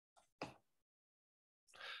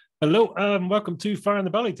Hello, welcome to Fire in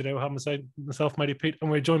the Belly. Today we'll have myself, Mighty Pete,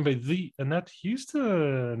 and we're joined by the Annette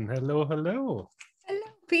Houston. Hello, hello. Hello,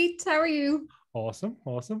 Pete. How are you? Awesome.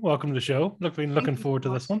 Welcome to the show. Looking forward to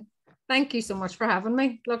this one. Thank you so much for having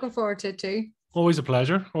me. Looking forward to it too. Always a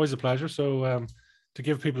pleasure. So, to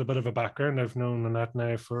give people a bit of a background, I've known Annette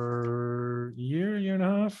now for a year and a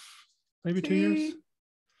half, maybe 2 years.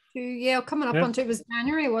 Yeah, coming up onto it was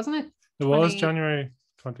January, wasn't it? It was January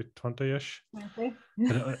 2020-ish. Okay.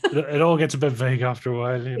 It all gets a bit vague after a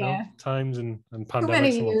while, you know, times and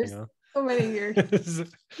pandemics and everything else. So many years.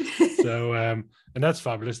 So and that's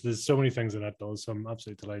fabulous. There's so many things Annette does, so I'm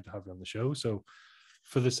absolutely delighted to have you on the show. So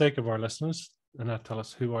for the sake of our listeners, Annette, tell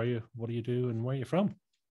us, who are you, what do you do, and where are you from?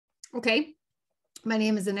 Okay, my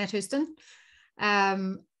name is Annette Houston.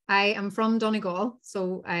 I am from Donegal,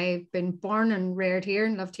 so I've been born and reared here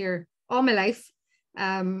and lived here all my life.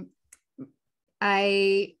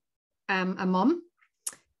 I am a mum.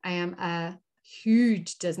 I am a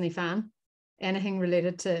huge Disney fan. Anything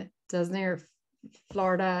related to Disney or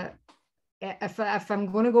Florida, if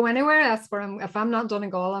I'm going to go anywhere, that's where if I'm not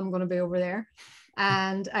Donegal, I'm going to be over there.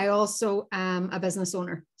 And I also am a business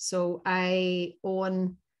owner. So I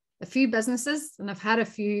own a few businesses, and I've had a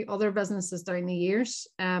few other businesses down the years.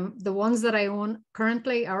 The ones that I own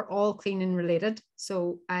currently are all cleaning related.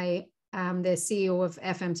 So I am the CEO of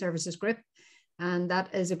FM Services Group, and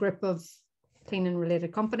that is a group of cleaning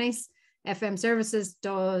related companies. FM Services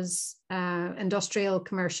does industrial,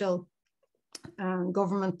 commercial,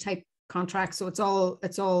 government type contracts. So it's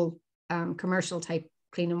all commercial type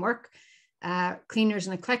cleaning work. Cleaners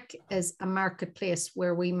in a Click is a marketplace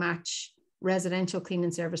where we match residential cleaning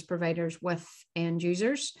service providers with end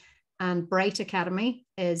users. And Bright Academy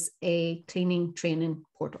is a cleaning training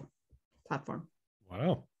portal platform.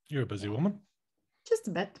 Wow, you're a busy woman. Just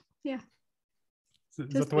a bit, yeah. Is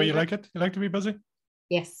that the way you like it? You like to be busy?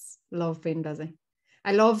 Yes, love being busy.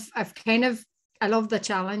 I love the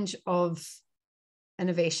challenge of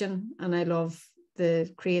innovation, and I love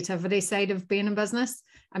the creativity side of being in business.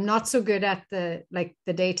 I'm not so good at the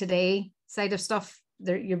day-to-day side of stuff.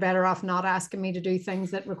 You're better off not asking me to do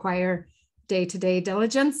things that require day-to-day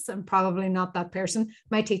diligence. I'm probably not that person.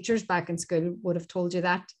 My teachers back in school would have told you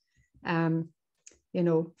that. You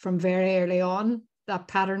know, from very early on, that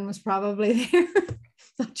pattern was probably there.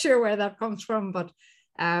 Not sure where that comes from, but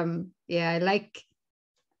yeah,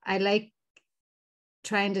 I like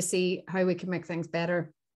trying to see how we can make things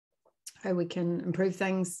better, how we can improve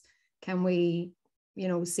things. Can we,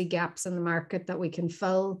 see gaps in the market that we can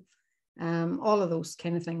fill? All of those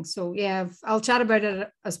kind of things. So yeah, I'll chat about it,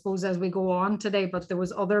 I suppose, as we go on today, but there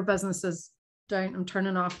was other businesses down. I'm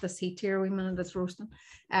turning off this heat here, wee minute, it's roasting.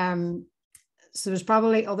 So there's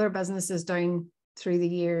probably other businesses down through the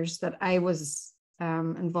years that I was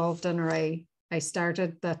involved in, or I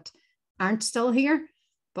started, that aren't still here,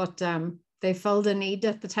 but they filled a need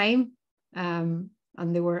at the time. And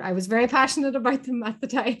I was very passionate about them at the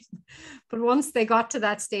time. But once they got to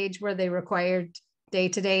that stage where they required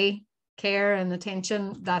day-to-day care and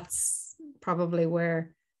attention, that's probably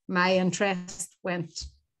where my interest went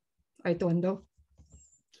out the window,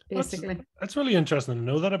 basically. That's really interesting to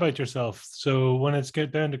know that about yourself. So when it's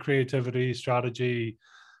get down to creativity, strategy,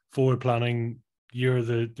 forward planning, you're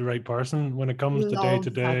the right person. When it comes to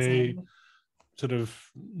day-to-day sort of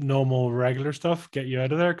normal regular stuff, get you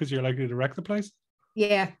out of there because you're likely to wreck the place.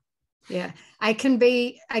 Yeah I can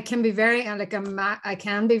be very I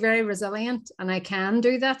can be very resilient, and I can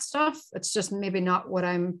do that stuff. It's just maybe not what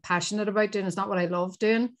I'm passionate about doing. It's not what I love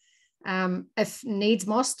doing. If needs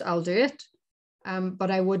must, I'll do it,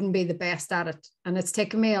 but I wouldn't be the best at it. And it's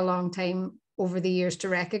taken me a long time over the years to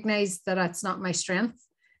recognize that that's not my strength,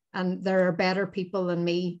 and there are better people than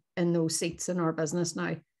me in those seats in our business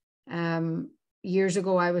now. Years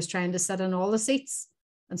ago, I was trying to sit in all the seats,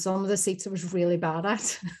 and some of the seats I was really bad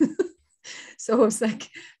at. So it was like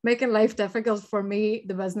making life difficult for me,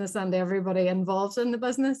 the business, and everybody involved in the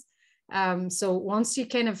business. So once you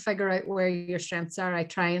kind of figure out where your strengths are, I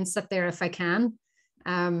try and sit there if I can.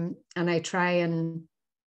 And I try and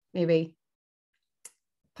maybe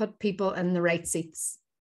put people in the right seats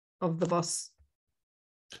of the bus.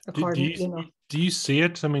 Do you see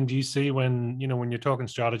it? I mean, do you see when you're talking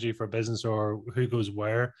strategy for business or who goes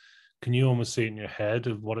where, can you almost see it in your head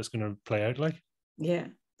of what it's going to play out like? Yeah.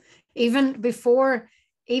 Even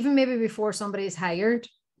maybe before somebody's hired,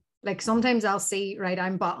 like sometimes I'll see, right,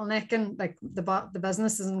 I'm bottlenecking, like the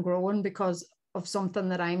business isn't growing because of something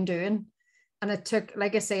that I'm doing. And it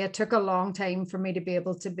took a long time for me to be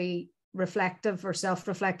able to be reflective or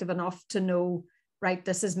self-reflective enough to know, right,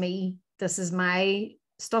 this is me, this is my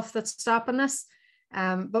stuff that's stopping this.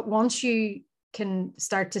 But once you can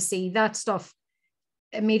start to see that stuff,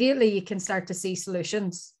 immediately you can start to see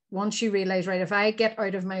solutions. Once you realize, right, if I get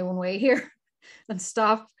out of my own way here and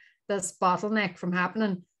stop this bottleneck from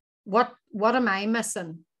happening, what am I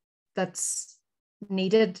missing that's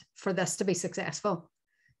needed for this to be successful?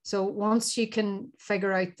 So once you can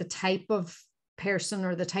figure out the type of person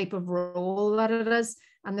or the type of role that it is,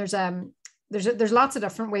 and there's lots of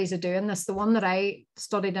different ways of doing this. The one that I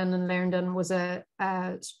studied in and learned in was a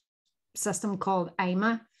system called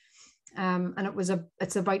IMA, and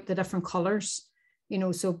it's about the different colors.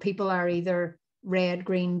 So people are either red,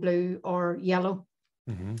 green, blue, or yellow,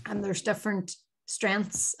 and there's different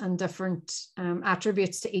strengths and different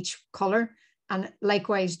attributes to each color, and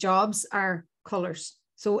likewise jobs are colors.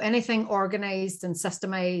 So anything organized and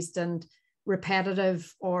systemized and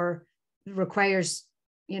repetitive or requires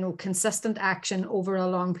consistent action over a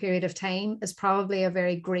long period of time is probably a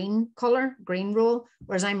very green color, green role,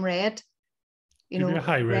 whereas I'm red. Would you be a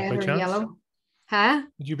high red by chance? Yellow. Huh?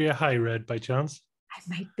 Would you be a high red by chance? I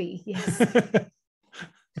might be, yes.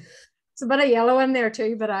 It's a bit of yellow in there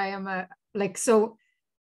too, but I am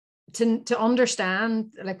to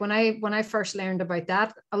understand, like when I first learned about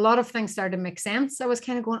that, a lot of things started to make sense. I was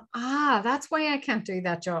kind of going, that's why I can't do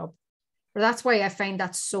that job, or that's why I find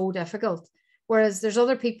that so difficult. Whereas there's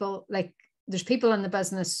other people, like there's people in the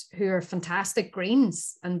business who are fantastic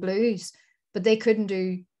greens and blues, but they couldn't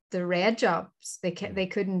do the red jobs. They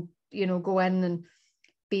couldn't, go in and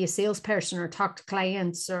be a salesperson or talk to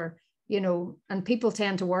clients, or, and people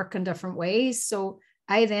tend to work in different ways. So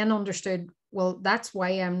I then understood, well, that's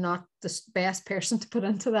why I'm not the best person to put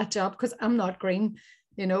into that job, because I'm not green,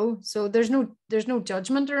 so there's no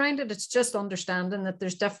judgment around it. It's just understanding that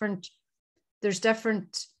there's different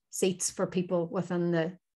seats for people within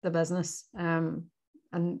the business, and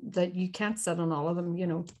that you can't sit on all of them.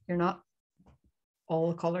 You're not all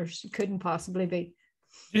the colors. You couldn't possibly be.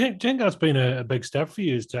 Do you think that's been a big step for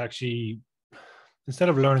you, is to actually, instead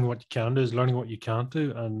of learning what you can do, is learning what you can't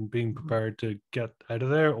do and being prepared to get out of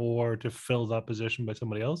there or to fill that position by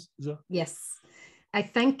somebody else? Is that? Yes. I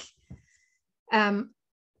think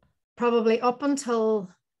probably up until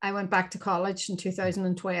I went back to college in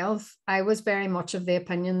 2012, I was very much of the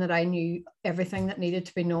opinion that I knew everything that needed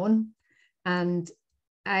to be known. And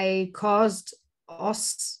I caused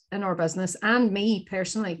us in our business and me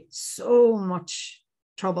personally so much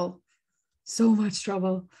trouble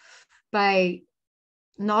by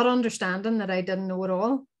not understanding that I didn't know it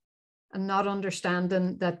all, and not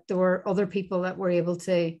understanding that there were other people that were able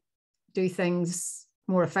to do things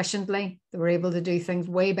more efficiently. They were able to do things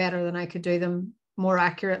way better than I could do them, more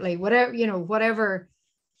accurately, whatever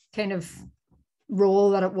kind of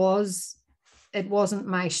role that it wasn't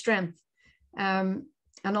my strength. And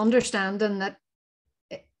understanding that,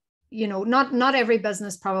 not every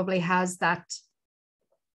business probably has that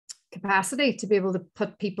capacity to be able to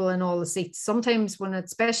put people in all the seats. Sometimes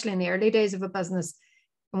especially in the early days of a business,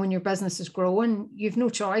 and when your business is growing, you've no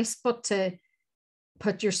choice but to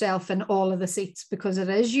put yourself in all of the seats, because it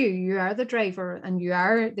is you are the driver, and you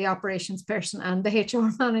are the operations person and the HR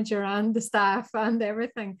manager and the staff and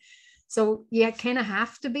everything. So you kind of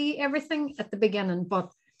have to be everything at the beginning.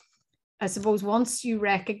 But I suppose once you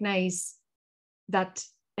recognize that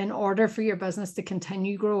in order for your business to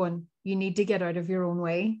continue growing, you need to get out of your own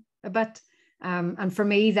way a bit. And for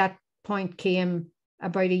me, that point came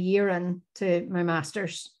about a year into my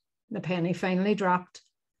master's. The penny finally dropped.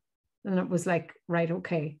 And it was like, right,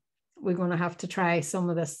 okay, we're going to have to try some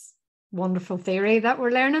of this wonderful theory that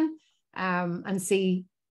we're learning, and see.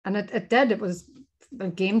 And it did. It was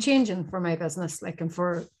game changing for my business, and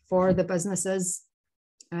for the businesses.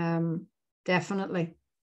 Definitely.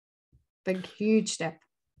 Big, huge step.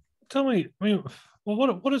 Tell me,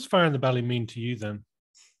 what does fire in the belly mean to you then?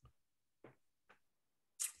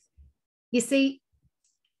 You see,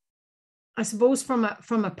 I suppose from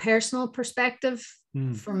a personal perspective,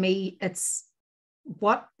 for me, it's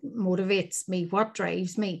what motivates me, what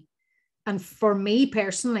drives me. And for me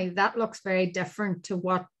personally, that looks very different to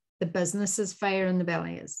what the business's fire in the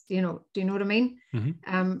belly is. Do you know what I mean?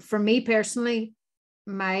 Mm-hmm. For me personally,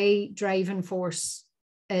 my driving force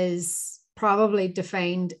is probably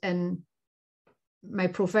defined in my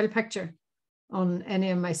profile picture on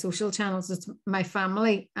any of my social channels. It's my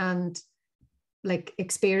family and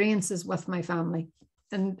experiences with my family.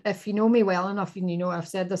 And if you know me well enough, and I've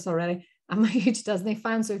said this already, I'm a huge Disney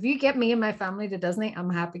fan. So if you get me and my family to Disney, I'm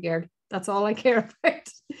a happy girl. That's all I care about.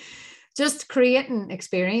 Just creating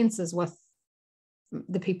experiences with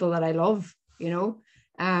the people that I love,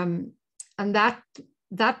 and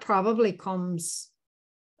that probably comes,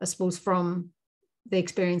 I suppose, from the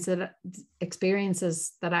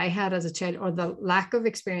experiences that I had as a child, or the lack of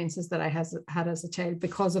experiences that I had as a child,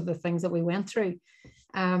 because of the things that we went through.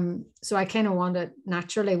 So I kind of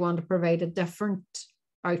naturally want to provide a different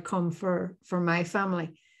outcome for my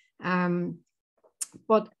family.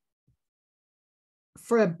 But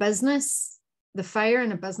for a business, the fire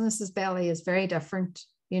in a business's belly is very different,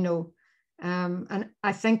 and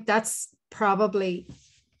I think that's probably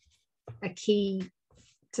a key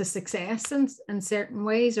to success in certain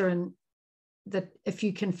ways, or in that, if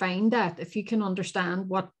you can find that, if you can understand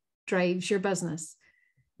what drives your business,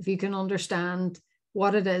 if you can understand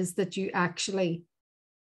what it is that you actually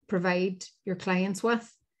provide your clients with.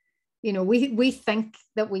 We think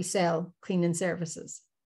that we sell cleaning services.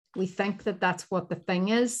 We think that that's what the thing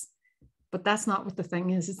is, but that's not what the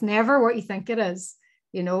thing is. It's never what you think it is.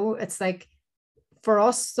 It's like, for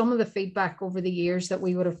us, some of the feedback over the years that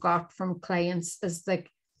we would have got from clients is like,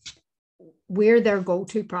 we're their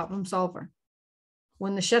go-to problem solver.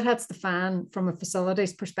 When the shit hits the fan from a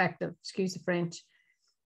facilities perspective, excuse the French,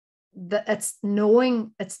 that it's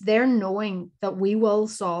their knowing that we will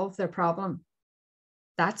solve their problem.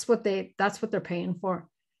 That's what they're paying for.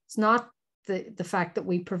 It's not the fact that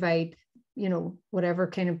we provide, whatever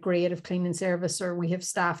kind of grade of cleaning service, or we have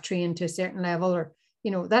staff trained to a certain level, or,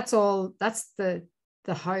 that's the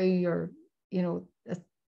how, or, I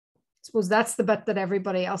suppose that's the bit that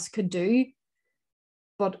everybody else could do.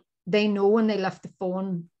 But they know when they lift the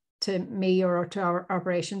phone to me or to our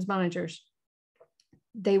operations managers,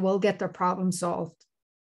 they will get their problem solved.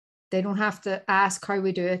 They don't have to ask how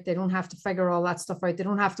we do it. They don't have to figure all that stuff out. They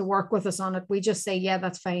don't have to work with us on it. We just say, yeah,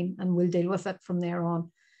 that's fine, and we'll deal with it from there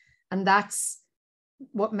on. And that's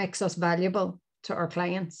what makes us valuable to our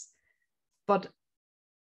clients. But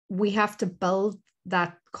we have to build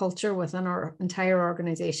that culture within our entire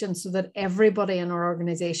organization, so that everybody in our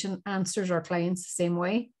organization answers our clients the same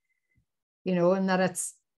way, and that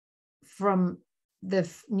it's from the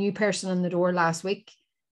new person in the door last week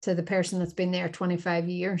to the person that's been there 25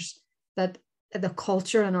 years, that the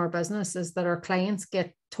culture in our business is that our clients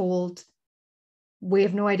get told, we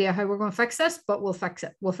have no idea how we're going to fix this, but we'll fix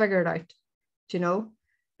it. We'll figure it out,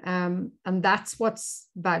 and that's what's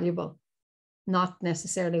valuable, not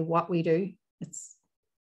necessarily what we do. It's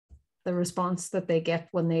the response that they get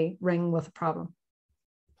when they ring with a problem.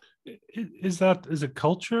 Is it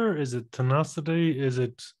culture? Is it tenacity? Is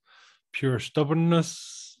it pure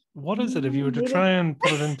stubbornness? What is it, if you were to try and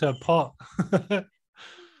put it into a pot?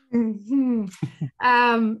 Mm-hmm.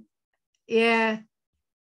 Yeah,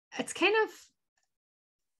 it's kind of,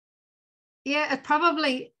 yeah,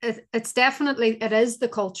 it's definitely, it is the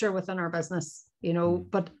culture within our business,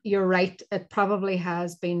 but you're right. It probably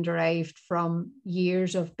has been derived from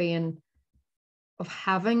years of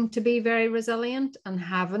having to be very resilient, and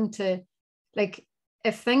having to, like,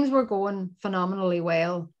 if things were going phenomenally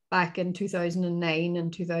well back in 2009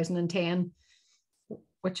 and 2010,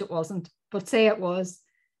 which it wasn't, but say it was,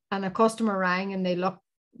 and a customer rang and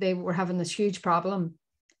they were having this huge problem,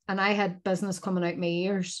 and I had business coming out my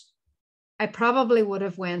ears, I probably would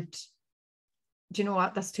have went, do you know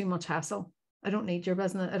what? That's too much hassle. I don't need your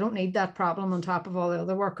business. I don't need that problem on top of all the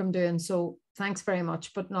other work I'm doing. So thanks very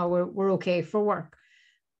much, but no, we're okay for work.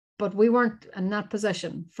 But we weren't in that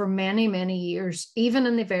position for many, many years. Even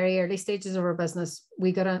in the very early stages of our business,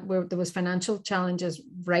 there was financial challenges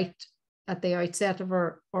right at the outset of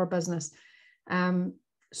our business.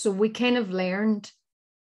 So we kind of learned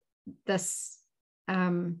this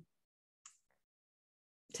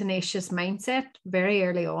tenacious mindset very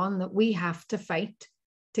early on, that we have to fight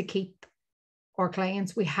to keep our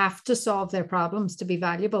clients. We have to solve their problems to be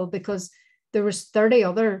valuable, because there was 30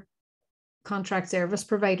 other contract service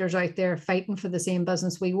providers out there fighting for the same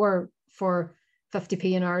business we were, for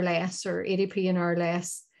 50p an hour less or 80p an hour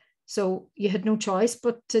less. So you had no choice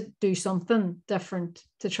but to do something different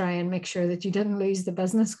to try and make sure that you didn't lose the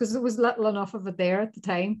business, because it was little enough of it there at the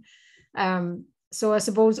time. So I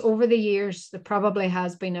suppose over the years, there probably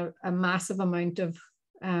has been a massive amount of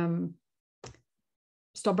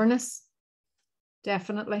stubbornness,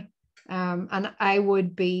 definitely. And I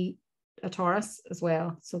would be a Taurus as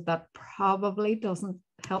well, so that probably doesn't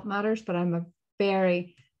help matters, but I'm a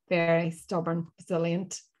very, very stubborn,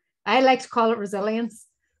 resilient. I like to call it resilience,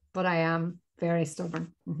 but I am very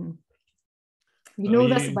stubborn. Mm-hmm. You know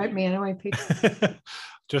this about me anyway, Pete.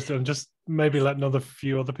 I'm just maybe letting a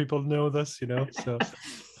few other people know this, so.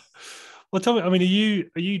 Well, tell me, I mean,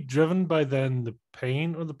 are you driven by then the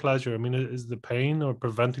pain or the pleasure? I mean, is the pain, or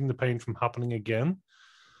preventing the pain from happening again?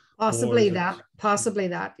 Possibly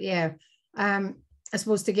that, yeah. I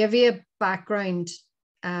suppose, to give you a background,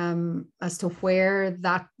 as to where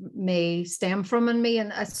that may stem from in me.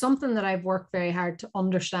 And it's something that I've worked very hard to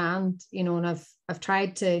understand, you know, and I've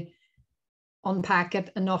tried to unpack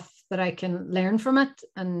it enough that I can learn from it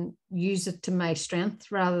and use it to my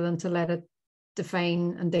strength rather than to let it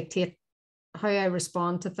define and dictate how I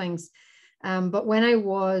respond to things. But when I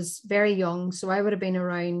was very young, so I would have been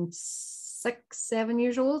around 6-7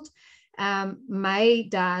 years old, my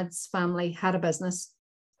dad's family had a business,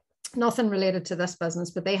 nothing related to this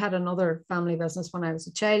business, but they had another family business when I was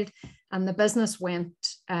a child, and the business went,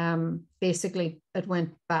 basically it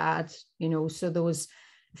went bad, you know, so there was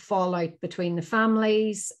fallout between the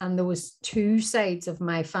families, and there was two sides of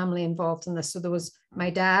my family involved in this. So there was my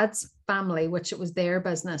dad's family, which it was their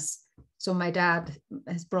business. So my dad,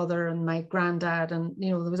 his brother, and my granddad, and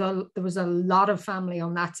you know, there was a lot of family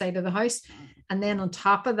on that side of the house. And then on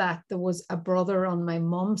top of that, there was a brother on my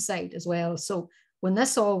mum's side as well. So when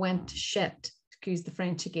this all went to shit, excuse the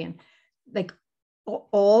French again, like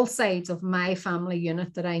all sides of my family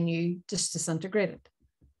unit that I knew just disintegrated.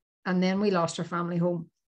 And then we lost our family home.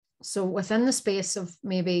 So within the space of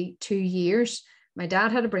maybe 2 years, my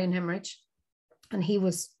dad had a brain hemorrhage, and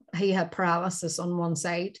he had paralysis on one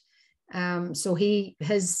side. So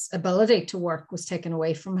his ability to work was taken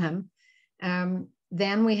away from him.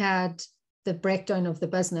 Then we had the breakdown of the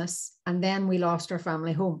business, and then we lost our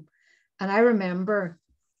family home. And I remember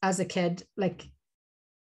as a kid, like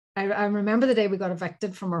I remember the day we got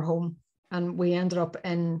evicted from our home and we ended up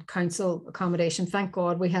in council accommodation. Thank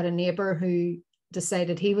God we had a neighbour who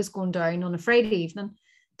decided he was going down on a Friday evening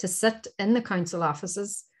to sit in the council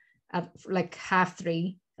offices at like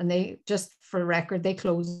 3:30. And they, just for the record, they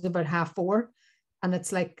close about 4:30, and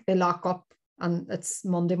it's like they lock up and it's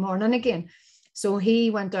Monday morning again. So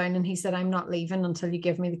he went down and he said, I'm not leaving until you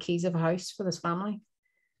give me the keys of a house for this family.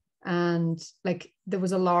 And like there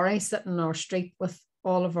was a lorry sitting on our street with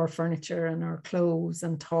all of our furniture and our clothes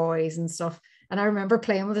and toys and stuff. And I remember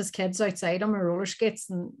playing with his kids outside on my roller skates,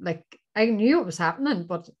 and like I knew it was happening,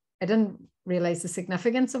 but I didn't realize the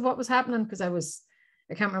significance of what was happening because I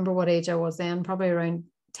can't remember what age I was then, probably around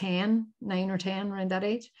 9 or 10, around that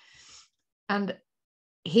age. And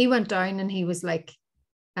he went down and he was like,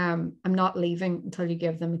 I'm not leaving until you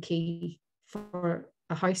give them a key for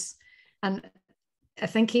a house. And I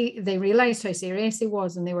think they realized how serious he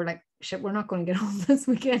was, and they were like, shit, we're not going to get home this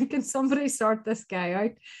weekend. Can somebody sort this guy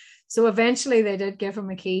out? So eventually they did give him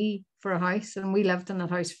a key for a house, and we lived in that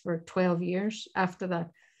house for 12 years after that.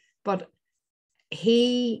 But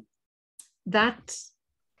that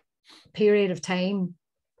period of time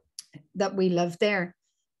that we lived there,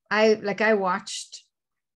 I watched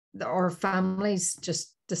our families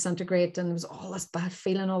just disintegrate, and there was all this bad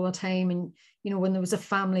feeling all the time. And you know, when there was a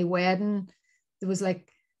family wedding, there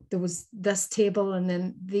was this table, and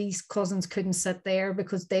then these cousins couldn't sit there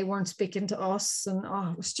because they weren't speaking to us, and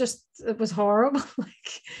it was horrible.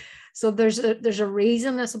 Like, so there's a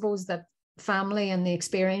reason, I suppose, that family and the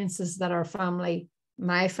experiences that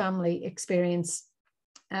my family experience,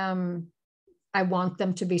 I want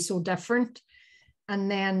them to be so different. And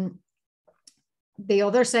then the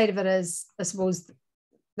other side of it is, I suppose,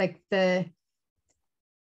 like the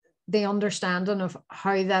understanding of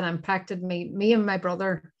how that impacted me. Me and my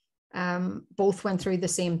brother both went through the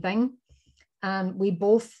same thing, and we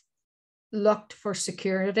both looked for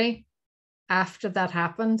security after that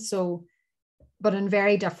happened. So, but in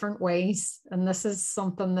very different ways. And this is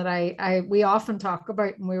something that we often talk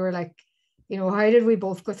about, and we were like, you know, how did we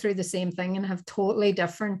both go through the same thing and have totally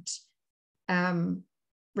different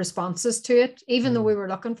responses to it? Even though we were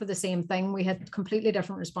looking for the same thing, we had completely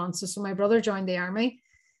different responses. So my brother joined the army,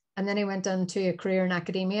 and then he went into a career in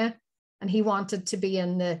academia, and he wanted to be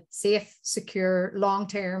in the safe, secure,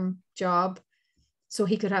 long-term job so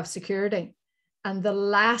he could have security. And the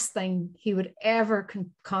last thing he would ever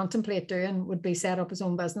contemplate doing would be set up his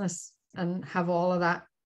own business and have all of that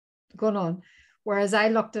going on. Whereas I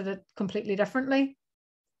looked at it completely differently.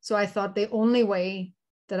 So I thought the only way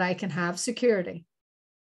that I can have security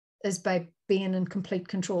is by being in complete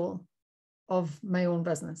control of my own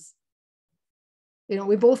business. You know,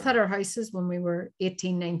 we both had our houses when we were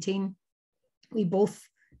 18, 19. We both,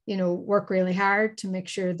 you know, work really hard to make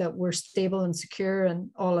sure that we're stable and secure and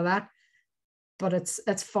all of that. But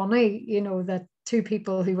it's funny, you know, that two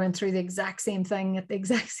people who went through the exact same thing at the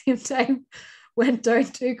exact same time went down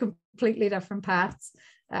two completely different paths.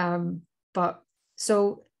 But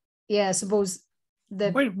so, yeah, I suppose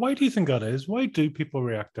why do you think that is? Why do people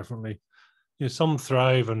react differently? You know, some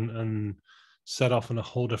thrive and set off on a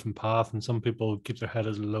whole different path, and some people keep their head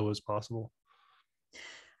as low as possible.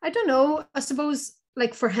 I don't know. I suppose,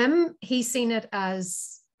 like for him, he's seen it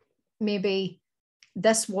as maybe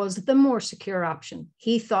this was the more secure option.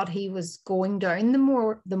 He thought he was going down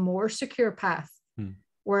the more secure path.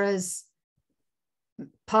 Whereas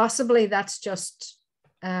possibly that's just,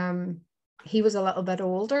 he was a little bit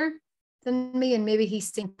older than me, and maybe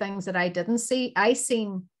he's seen things that I didn't see. I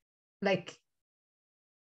seen the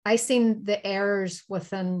errors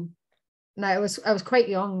within. Now I was quite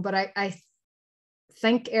young, but I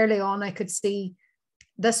think early on I could see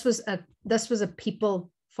this was a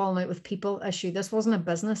people falling out with people issue. This wasn't a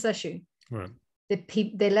business issue. Right.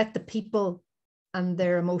 They let the people and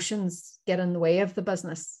their emotions get in the way of the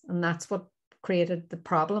business, and that's what created the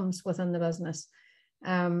problems within the business.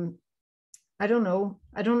 I don't know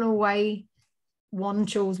why one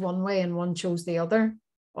chose one way and one chose the other.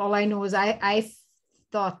 All I know is I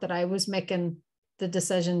thought that I was making the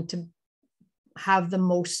decision to have the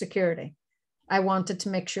most security. I wanted to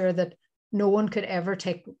make sure that no one could ever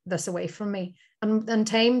take this away from me. And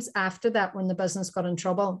times after that, when the business got in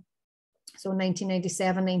trouble, so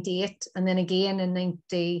 1997, 98, and then again in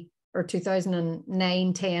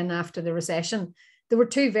 2009, 10 after the recession, there were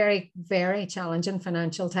two very, very challenging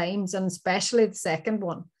financial times, and especially the second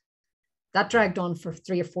one. That dragged on for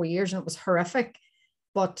 3 or 4 years, and it was horrific.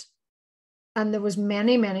 And there was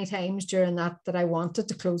many, many times during that I wanted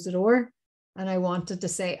to close the door, and I wanted to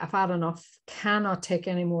say, I've had enough, cannot take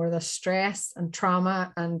any more of the stress and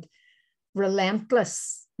trauma and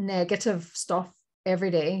relentless negative stuff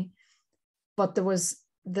every day. But there was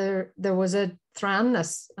a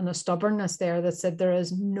thranness and a stubbornness there that said there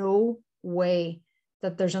is no way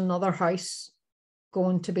that there's another house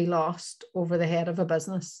going to be lost over the head of a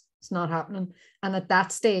business. It's not happening. And at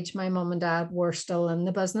that stage, my mum and dad were still in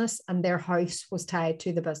the business, and their house was tied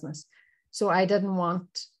to the business. So I didn't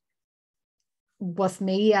want, with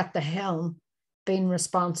me at the helm, being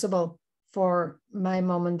responsible for my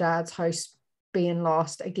mum and dad's house being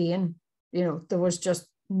lost again. There was just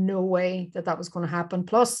no way that was going to happen.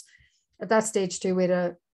 Plus, at that stage too, we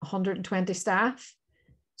had 120 staff.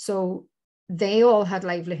 So they all had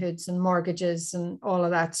livelihoods and mortgages and all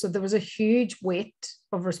of that. So there was a huge weight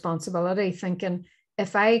of responsibility, thinking,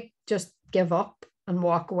 if I just give up and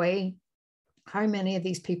walk away, how many of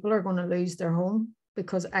these people are going to lose their home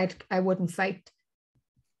because I wouldn't fight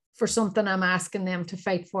for something I'm asking them to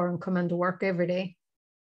fight for and come into work every day.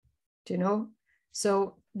 Do you know?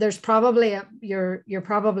 So there's probably you're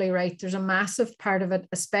probably right. There's a massive part of it,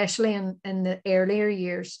 especially in the earlier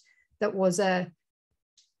years, that was a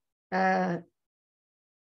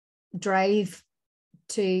drive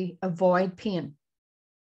to avoid pain.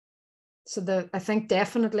 So I think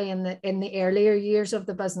definitely in the earlier years of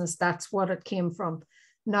the business, that's what it came from.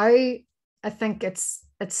 Now I think it's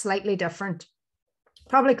slightly different,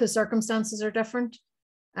 probably because circumstances are different,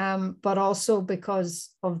 but also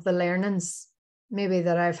because of the learnings maybe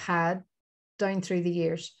that I've had down through the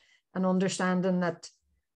years, and understanding that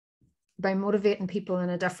by motivating people in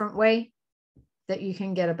a different way, that you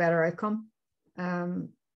can get a better outcome.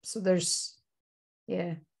 So there's,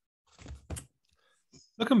 yeah.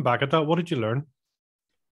 Looking back at that, what did you learn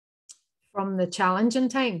from the challenging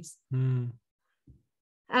times?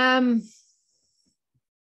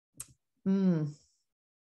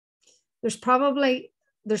 There's probably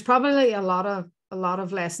a lot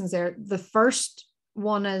of lessons there. The first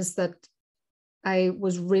one is that I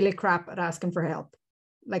was really crap at asking for help.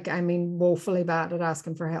 Woefully bad at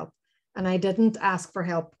asking for help. And I didn't ask for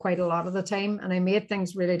help quite a lot of the time. And I made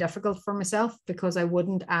things really difficult for myself because I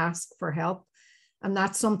wouldn't ask for help. And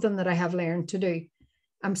that's something that I have learned to do.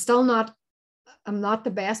 I'm not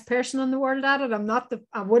the best person in the world at it.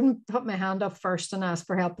 I wouldn't put my hand up first and ask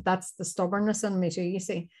for help, but that's the stubbornness in me too, you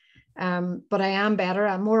see. But I am better.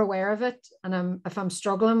 I'm more aware of it. And if I'm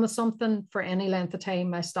struggling with something for any length of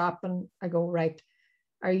time, I stop and I go, right,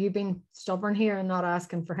 are you being stubborn here and not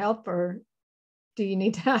asking for help, or do you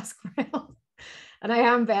need to ask for help? And I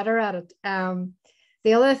am better at it.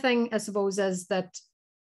 The other thing, I suppose, is that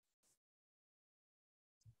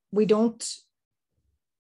we don't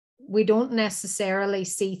necessarily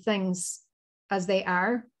see things as they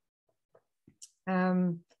are.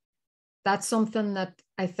 That's something that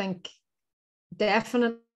I think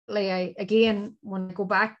definitely, again, when I go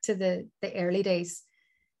back to the early days,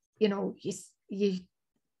 I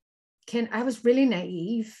was really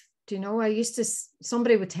naive. Do you know,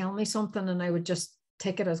 somebody would tell me something and I would just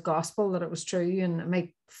take it as gospel that it was true, and it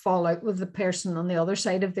might fall out with the person on the other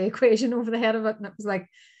side of the equation over the head of it. And it was like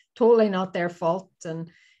totally not their fault.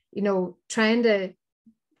 And, trying to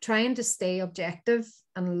stay objective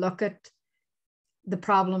and look at the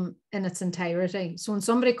problem in its entirety. So when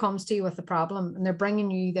somebody comes to you with a problem and they're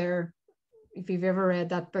bringing you if you've ever read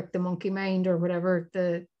that book, The Monkey Mind, or whatever,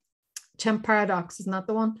 chimp paradox, isn't that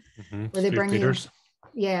the one? Where they bring leaders.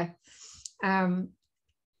 Yeah.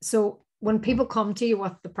 So when people come to you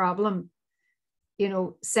with the problem, you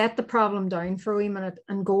know, set the problem down for a wee minute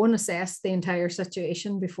and go and assess the entire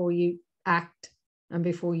situation before you act and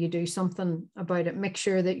before you do something about it. Make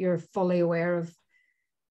sure that you're fully aware of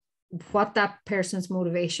what that person's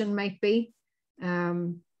motivation might be.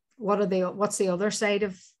 What's the other side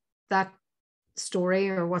of that story,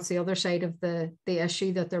 or what's the other side of the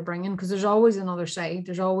issue that they're bringing? Because there's always another side.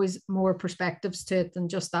 There's always more perspectives to it than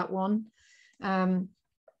just that one. And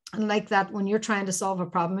like that, when you're trying to solve a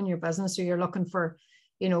problem in your business, or you're looking for,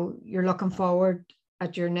 you know, you're looking forward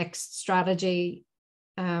at your next strategy,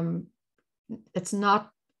 it's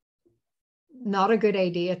not a good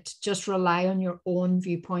idea to just rely on your own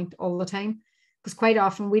viewpoint all the time, because quite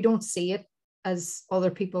often we don't see it as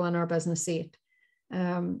other people in our business see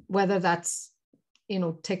it. Whether that's, you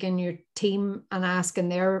know, taking your team and asking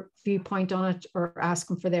their viewpoint on it, or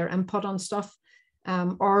asking for their input on stuff,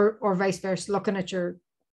 or vice versa, looking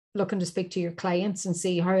to speak to your clients and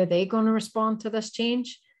see how are they going to respond to this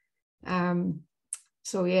change.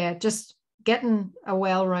 So yeah, just getting a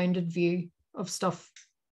well-rounded view of stuff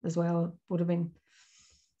as well would have been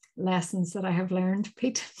lessons that I have learned,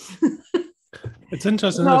 Pete. It's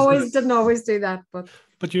interesting. Didn't always do that,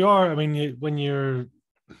 but you are. I mean, when you're,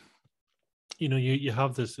 you know, you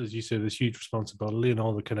have this, as you say, this huge responsibility and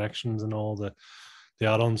all the connections and all the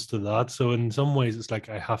add-ons to that. So in some ways, it's like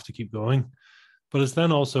I have to keep going, but it's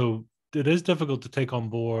then also, it is difficult to take on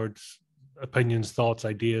board opinions, thoughts,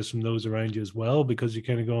 ideas from those around you as well, because you're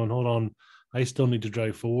kind of going, hold on, I still need to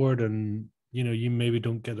drive forward, and you know, you maybe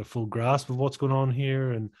don't get a full grasp of what's going on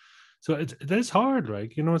here, and so it is hard,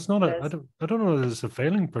 right? You know, it's not I don't know that it's a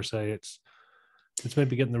failing per se. It's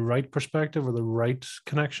maybe getting the right perspective or the right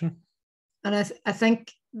connection. And I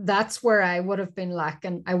think that's where I would have been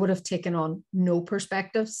lacking. I would have taken on no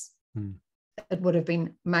perspectives. It would have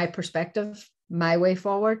been my perspective, my way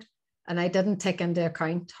forward. And I didn't take into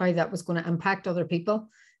account how that was going to impact other people.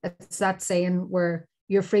 It's that saying where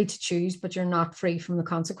you're free to choose, but you're not free from the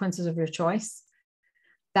consequences of your choice.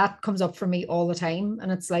 That comes up for me all the time.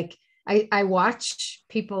 And it's like, I watch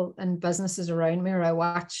people in businesses around me, or I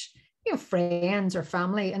watch, you know, friends or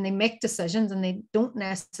family, and they make decisions and they don't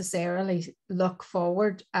necessarily look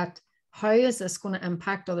forward at how is this going to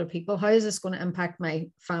impact other people? How is this going to impact my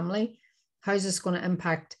family? How is this going to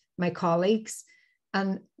impact my colleagues?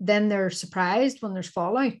 And then they're surprised when there's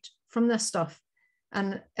fallout from this stuff.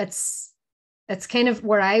 And it's kind of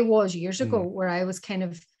where I was years ago, where I was kind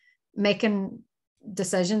of making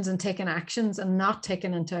decisions and taking actions and not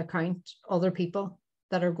taking into account other people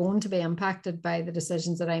that are going to be impacted by the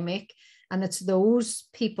decisions that I make. And it's those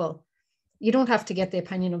people. You don't have to get the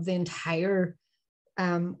opinion of the entire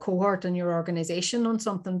cohort in your organization on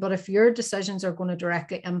something, but if your decisions are going to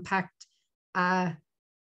directly impact a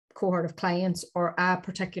cohort of clients or a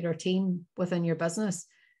particular team within your business,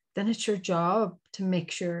 then it's your job to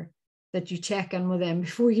make sure that you check in with them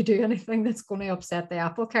before you do anything that's going to upset the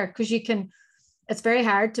apple cart. Because it's very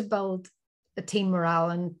hard to build a team morale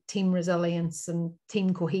and team resilience and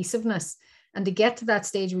team cohesiveness. And to get to that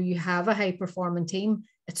stage where you have a high performing team,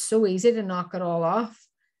 it's so easy to knock it all off.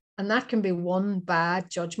 And that can be one bad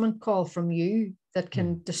judgment call from you that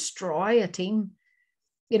can destroy a team,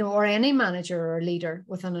 you know, or any manager or leader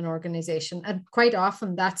within an organization. And quite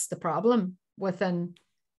often that's the problem within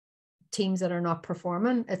teams that are not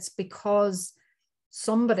performing. It's because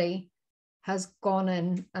somebody has gone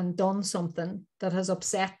in and done something that has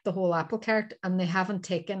upset the whole apple cart, and they haven't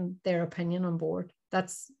taken their opinion on board.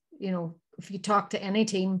 That's, you know, if you talk to any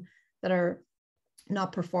team that are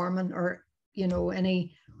not performing, or, you know,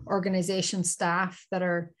 any organization staff that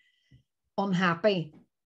are unhappy,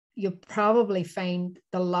 you'll probably find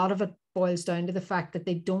a lot of it boils down to the fact that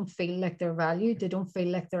they don't feel like they're valued. They don't feel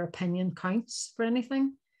like their opinion counts for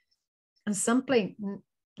anything. And simply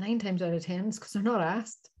 9 times out of 10 is because they're not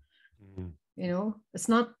asked. You know, it's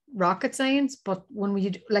not rocket science, but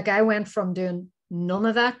when I went from doing none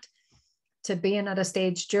of that to being at a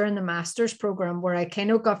stage during the master's program where I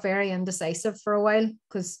kind of got very indecisive for a while,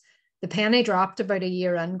 because the penny dropped about a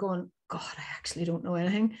year in, going, God, I actually don't know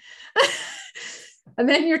anything. And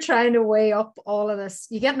then you're trying to weigh up all of this.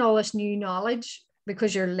 You're getting all this new knowledge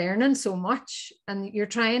because you're learning so much, and you're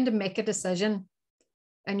trying to make a decision,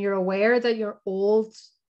 and you're aware that your old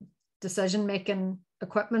decision-making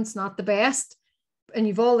equipment's not the best, and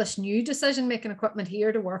you've all this new decision-making equipment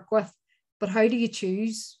here to work with. But how do you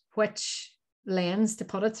choose which lens to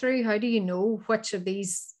put it through? How do you know which of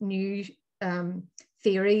these new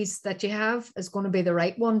theories that you have is going to be the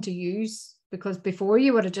right one to use because before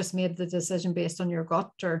you would have just made the decision based on your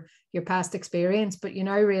gut or your past experience, but you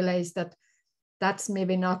now realize that that's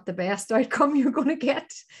maybe not the best outcome you're going to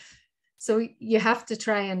get. So you have to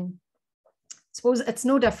try and, I suppose it's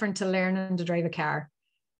no different to learning to drive a car,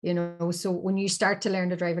 you know. So when you start to learn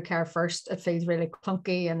to drive a car first, it feels really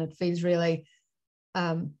clunky and it feels really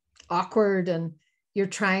awkward, and you're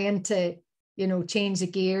trying to, you know, change the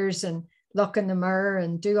gears and look in the mirror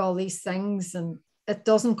and do all these things, and it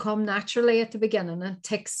doesn't come naturally at the beginning. It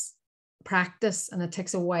takes practice, and it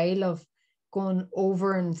takes a while of going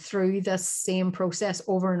over and through this same process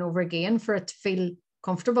over and over again for it to feel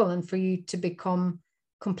comfortable and for you to become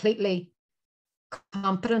completely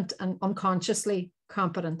competent and unconsciously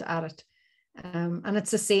competent at it. And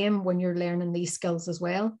it's the same when you're learning these skills as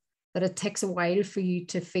well, that it takes a while for you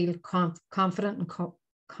to feel confident and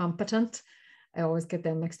competent. I always get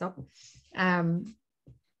them mixed up.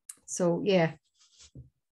 So yeah.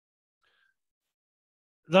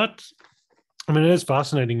 That, I mean, it is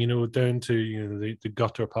fascinating, you know, down to, you know, the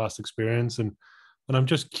gut or past experience. And I'm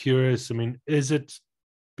just curious, I mean, is it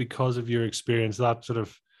because of your experience, that sort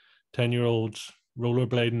of 10-year-old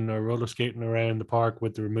rollerblading or roller skating around the park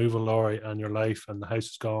with the removal lorry and your life and the house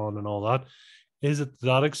is gone and all that? Is it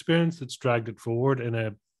that experience that's dragged it forward in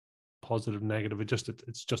a positive, negative?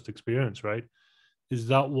 It's just experience, right? Is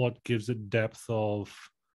that what gives it depth of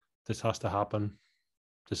this has to happen?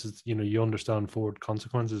 This is, you know, you understand forward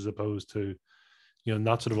consequences as opposed to, you know, and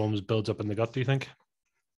that sort of almost builds up in the gut, do you think?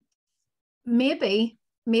 Maybe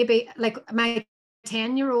like my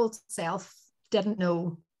 10-year-old self didn't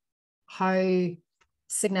know how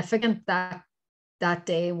significant that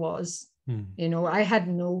day was. You know, I had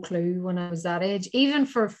no clue when I was that age. Even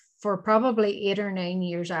for probably 8 or 9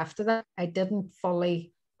 years after that, I didn't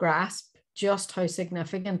fully grasp just how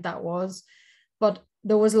significant that was. But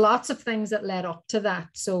there was lots of things that led up to that.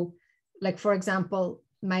 So, like, for example,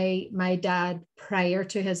 my dad prior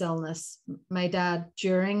to his illness, my dad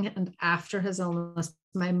during and after his illness,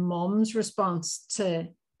 my mum's response to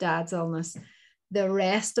dad's illness, the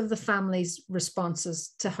rest of the family's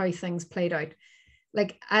responses to how things played out.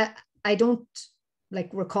 Like, I don't like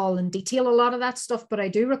recall in detail a lot of that stuff, but I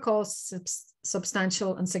do recall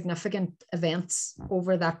substantial and significant events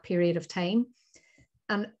over that period of time.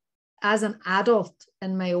 And as an adult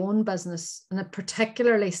in my own business, and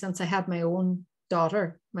particularly since I had my own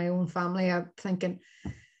daughter, my own family, I'm thinking,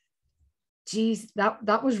 geez,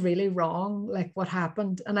 that was really wrong, like what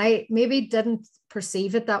happened. And I maybe didn't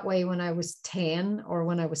perceive it that way when I was 10 or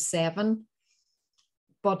when I was 7.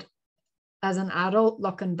 But as an adult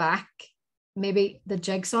looking back, maybe the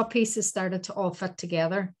jigsaw pieces started to all fit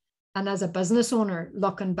together. And as a business owner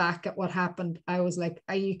looking back at what happened, I was like,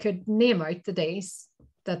 you could name out the days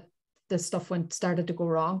that the stuff started to go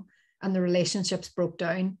wrong and the relationships broke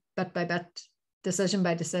down bit by bit, decision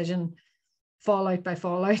by decision, fallout by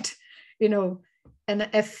fallout, you know. And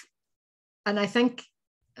I think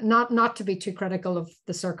not to be too critical of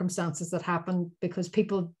the circumstances that happened, because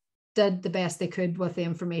people did the best they could with the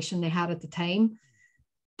information they had at the time.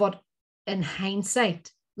 But in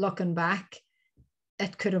hindsight, looking back,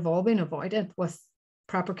 it could have all been avoided with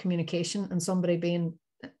proper communication and somebody being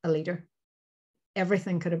a leader.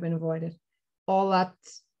 Everything could have been avoided. All that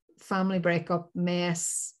family breakup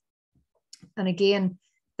mess. And again,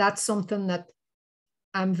 that's something that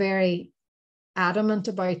I'm very adamant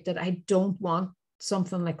about, that I don't want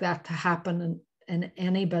something like that to happen in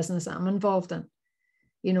any business I'm involved in.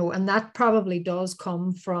 You know, and that probably does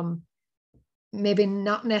come from maybe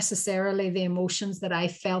not necessarily the emotions that I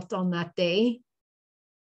felt on that day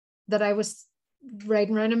that I was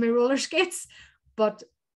riding around in my roller skates, but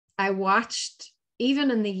I watched,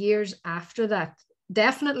 even in the years after that,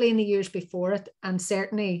 definitely in the years before it, and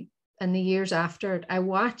certainly in the years after it, I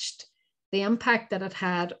watched the impact that it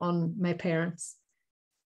had on my parents.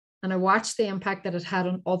 And I watched the impact that it had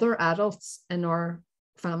on other adults in our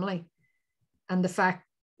family. And the fact,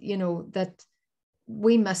 you know, that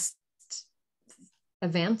we missed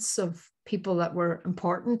events of people that were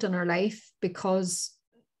important in our life because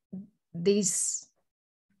these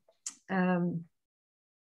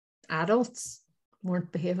adults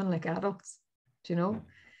weren't behaving like adults, you know.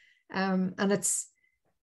 And it's,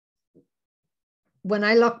 when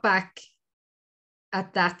I look back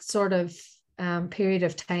at that sort of period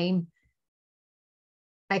of time,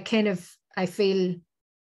 I feel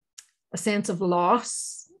a sense of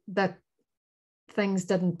loss that things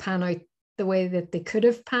didn't pan out the way that they could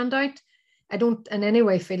have panned out. I don't in any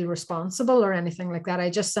way feel responsible or anything like that. I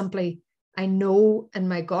just simply, I know in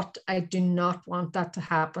my gut, I do not want that to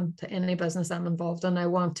happen to any business I'm involved in. I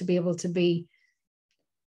want to be able to be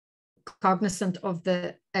cognizant of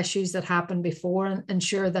the issues that happened before and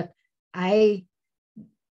ensure that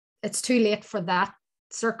it's too late for that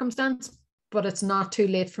circumstance, but it's not too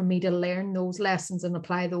late for me to learn those lessons and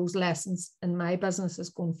apply those lessons in my businesses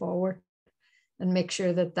going forward and make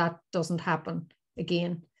sure that that doesn't happen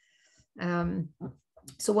again.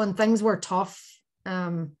 So when things were tough,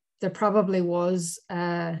 there probably was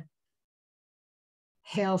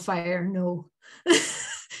hellfire,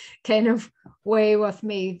 kind of way with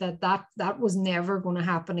me that was never going to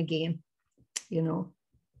happen again, you know.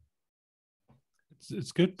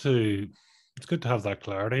 It's good to have that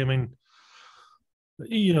clarity. I mean,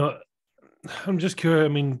 you know, I'm just curious. I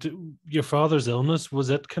mean, your father's illness, was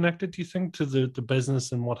it connected, do you think, to the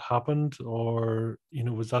business and what happened, or, you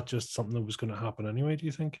know, was that just something that was going to happen anyway, do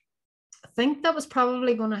you think? I think that was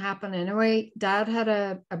probably going to happen anyway. Dad had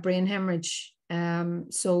a brain hemorrhage.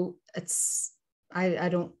 So I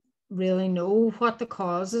don't really know what the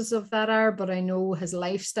causes of that are, but I know his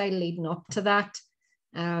lifestyle leading up to that,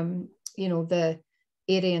 you know, the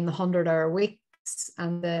 80 and the 100-hour weeks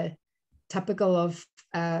and the typical of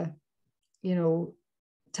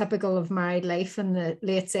married life in the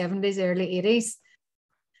late 70s, early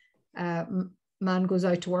 80s. Man goes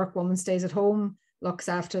out to work, woman stays at home, looks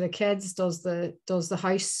after the kids, does the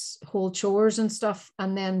household chores and stuff,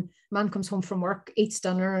 and then man comes home from work, eats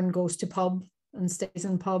dinner and goes to pub and stays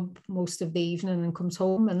in pub most of the evening and comes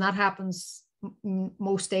home, and that happens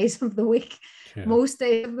most days of the week.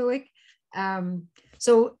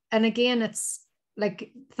 So, and again, it's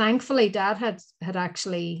like, thankfully Dad had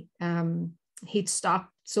actually he'd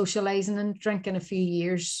stopped socializing and drinking a few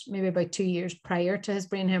years, maybe about 2 years prior to his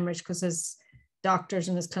brain hemorrhage, because his doctors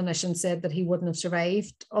and his clinicians said that he wouldn't have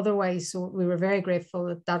survived otherwise. So we were very grateful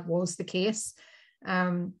that that was the case.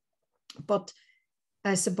 But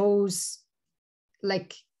I suppose,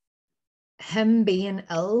 like, him being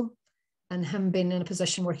ill and him being in a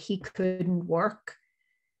position where he couldn't work,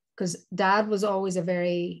 because Dad was always a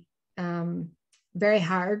very, very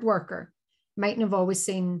hard worker, mightn't have always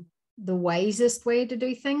seen the wisest way to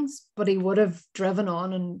do things, but he would have driven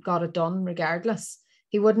on and got it done regardless.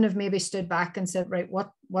 He wouldn't have maybe stood back and said, right,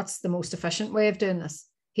 what's the most efficient way of doing this?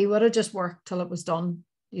 He would have just worked till it was done.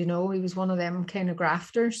 You know, he was one of them kind of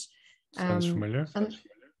grafters. Sounds familiar.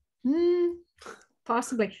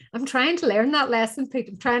 Possibly. I'm trying to learn that lesson, Pete.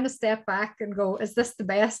 I'm trying to step back and go, is this the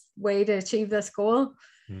best way to achieve this goal?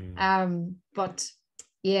 But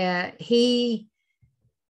yeah, he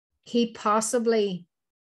possibly,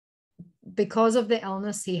 because of the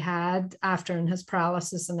illness he had after in his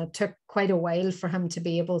paralysis, and it took quite a while for him to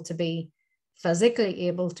be able to be physically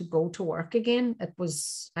able to go to work again.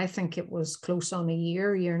 I think it was close on a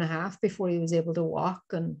year and a half before he was able to walk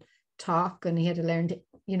and talk, and he had to learn to,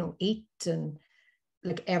 you know, eat, and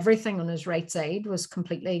like everything on his right side was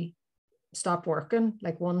completely stopped working.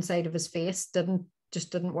 Like one side of his face didn't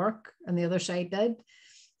work and the other side did.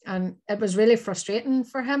 And it was really frustrating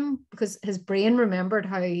for him because his brain remembered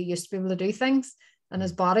how he used to be able to do things and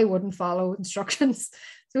his body wouldn't follow instructions.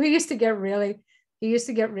 So he used to get really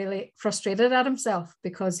frustrated at himself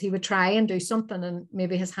because he would try and do something and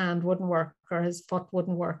maybe his hand wouldn't work or his foot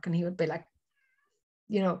wouldn't work. And he would be like,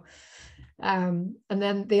 you know, and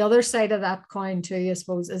then the other side of that coin too, I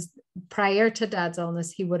suppose, is prior to Dad's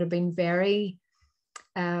illness, he would have been very,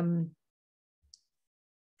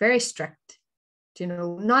 very strict. You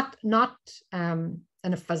know, not in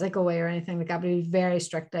a physical way or anything like that, but he was very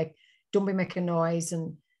strict, like, don't be making noise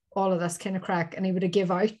and all of this kind of crack. And he would have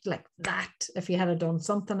give out like that if he had done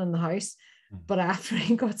something in the house. But after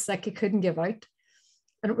he got sick, he couldn't give out.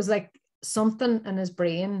 And it was like something in his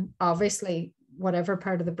brain, obviously, whatever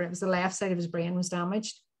part of the brain, it was the left side of his brain was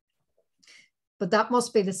damaged. But that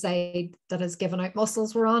must be the side that his giving out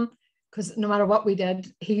muscles were on. Because no matter what we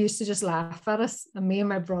did, he used to just laugh at us. And me and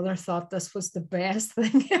my brother thought this was the best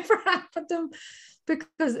thing ever happened to him.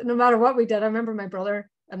 Because no matter what we did, I remember my brother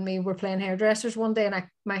and me were playing hairdressers one day, and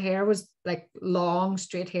my hair was like long,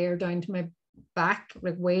 straight hair down to my back,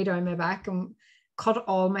 like way down my back, and cut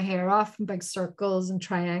all my hair off in big circles and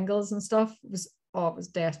triangles and stuff. It was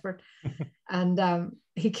desperate. And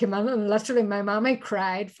he came in and literally my mommy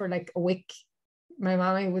cried for like a week. My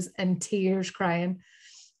mommy was in tears crying.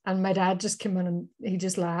 And my dad just came in and he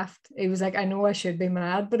just laughed. He was like, I know I should be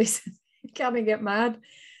mad, but he said, you can't get mad.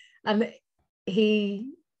 And he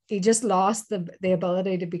just lost the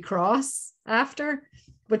ability to be cross after,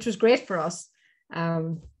 which was great for us.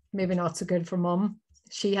 Maybe not so good for Mum.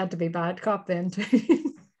 She had to be bad cop then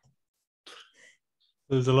too.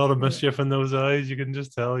 There's a lot of mischief in those eyes. You can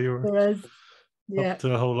just tell you were there is. up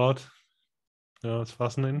to a whole lot. No, it's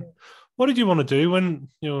fascinating. What did you want to do when,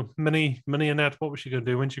 mini Annette, what was she going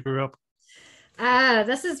to do when she grew up?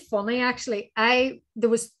 This is funny, actually. There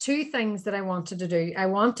was two things that I wanted to do. I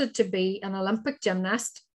wanted to be an Olympic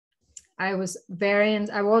gymnast. I was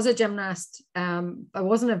a gymnast. I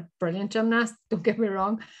wasn't a brilliant gymnast, don't get me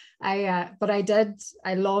wrong. But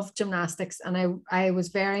I loved gymnastics, and I was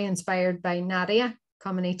very inspired by Nadia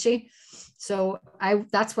Comaneci. So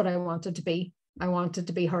that's what I wanted to be. I wanted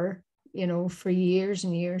to be her, for years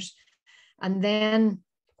and years. And then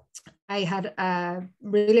I had a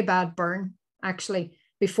really bad burn, actually,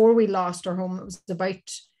 before we lost our home. It was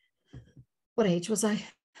about, what age was I?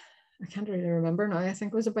 I can't really remember now. I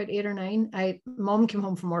think it was about 8 or 9. Mom came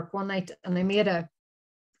home from work one night, and I made a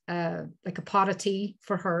pot of tea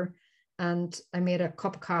for her, and I made a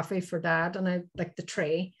cup of coffee for Dad, and I like the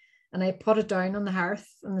tray, and I put it down on the hearth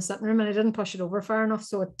in the sitting room, and I didn't push it over far enough,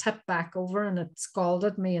 so it tipped back over and it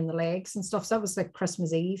scalded me in the legs and stuff. So that was like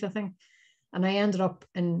Christmas Eve, I think, and I ended up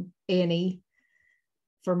in A&E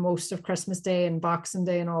for most of Christmas Day and Boxing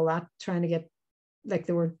Day and all that, trying to get, like,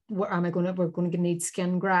 we're going to need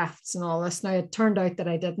skin grafts and all this. Now, it turned out that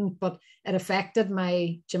I didn't, but it affected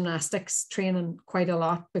my gymnastics training quite a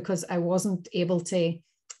lot because I wasn't able to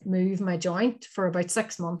move my joint for about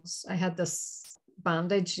 6 months. I had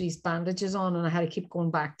these bandages on, and I had to keep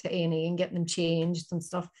going back to A&E and getting them changed and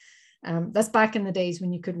stuff. That's back in the days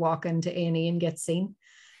when you could walk into A&E and get seen,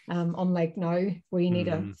 unlike now where you need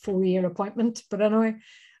a 4-year appointment. But anyway,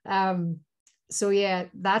 so yeah,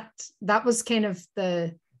 that was kind of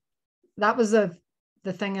the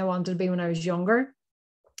thing I wanted to be when I was younger.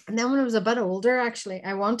 And then when I was a bit older, actually,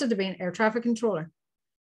 I wanted to be an air traffic controller.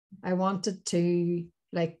 I wanted to,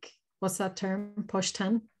 like, what's that term? Push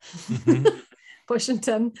tin. Push and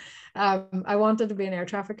tin. I wanted to be an air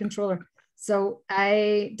traffic controller. So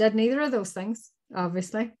I did neither of those things,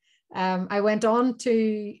 obviously. I went on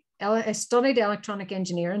I studied electronic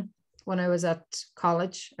engineering when I was at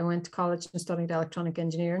college. I went to college and studied electronic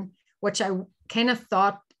engineering, which I kind of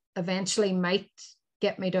thought eventually might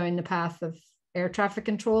get me down the path of air traffic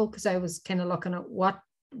control, because I was kind of looking at what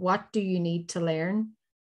do you need to learn?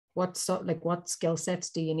 What skill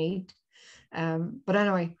sets do you need? But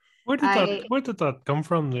anyway. Where did that come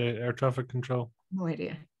from, the air traffic control? No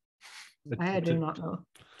idea. I do not know.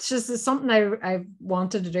 It's just something I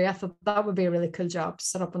wanted to do. I thought that would be a really cool job, to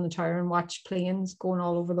sit up in the tower and watch planes going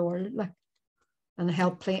all over the world, like, and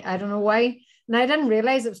help plane. I don't know why. And I didn't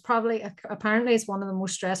realize it was apparently it's one of the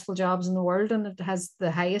most stressful jobs in the world, and it has the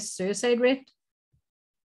highest suicide rate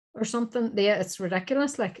or something. Yeah, it's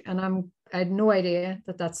ridiculous. Like, and I had no idea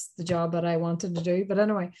that that's the job that I wanted to do. But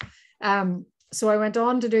anyway, so I went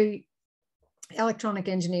on to do electronic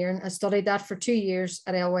engineering. I studied that for 2 years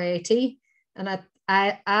at LYIT, and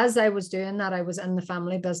as I was doing that, I was in the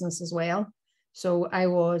family business as well. So I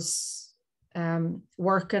was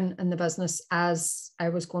working in the business as I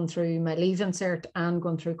was going through my leaving cert and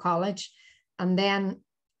going through college. And then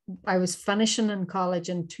I was finishing in college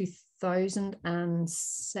in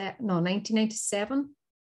 1997. I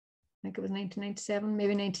think it was 1997,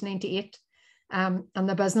 maybe 1998. And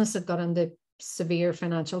the business had got into severe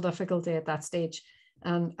financial difficulty at that stage.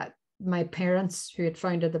 And my parents, who had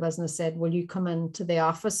founded the business, said, will you come into the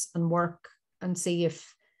office and work and see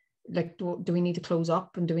if, like, do we need to close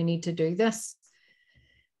up and do we need to do this?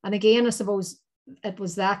 And again, I suppose it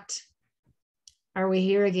was that, are we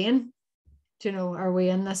here again? Are we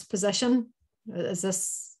in this position? Is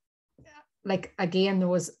this, like, again,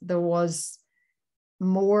 there was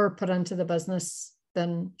more put into the business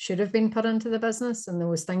than should have been put into the business, and there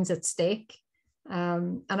was things at stake.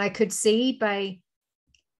 And I could see by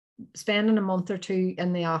spending a month or two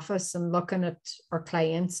in the office and looking at our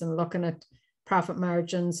clients and looking at profit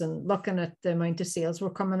margins and looking at the amount of sales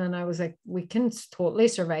we're coming in, I was like, we can totally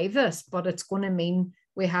survive this, but it's going to mean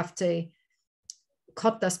we have to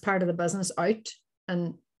cut this part of the business out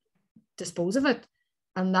and dispose of it.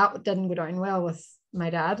 And that didn't go down well with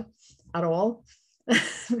my dad at all,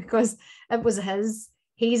 because it was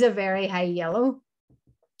he's a very high yellow.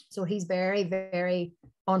 So he's very, very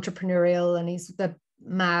entrepreneurial, and he's the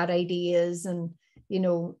mad ideas. And,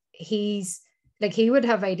 he's like, he would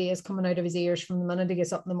have ideas coming out of his ears from the minute he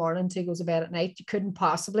gets up in the morning till he goes to bed at night. You couldn't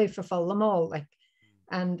possibly fulfill them all. Like,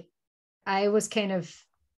 and I was kind of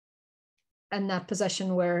in that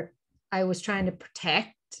position where I was trying to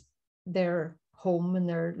protect their home and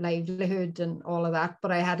their livelihood and all of that.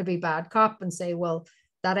 But I had to be bad cop and say, well,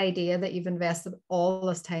 that idea that you've invested all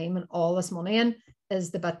this time and all this money in is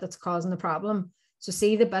the bit that's causing the problem. So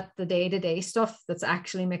see the day-to-day stuff that's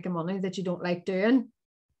actually making money that you don't like doing.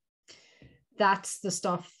 That's the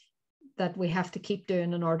stuff that we have to keep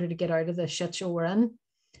doing in order to get out of the shit show we're in.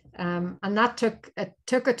 And that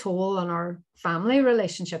took a toll on our family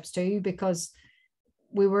relationships too, because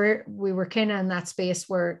we were kind of in that space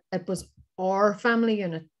where it was our family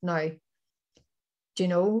unit now. Do you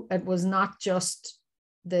know, it was not just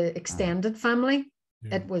the extended family.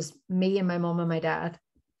 Yeah. It was me and my mom and my dad.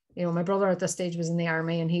 You know, my brother at this stage was in the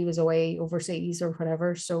army and he was away overseas or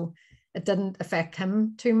whatever, so it didn't affect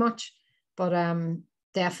him too much. But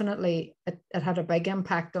definitely it had a big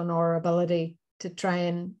impact on our ability to try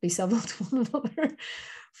and be civil to one another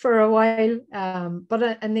for a while.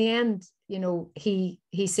 But in the end, you know, he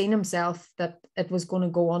seen himself that it was going to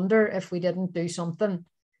go under if we didn't do something.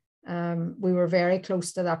 We were very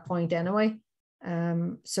close to that point anyway.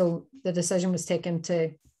 So the decision was taken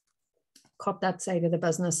to cut that side of the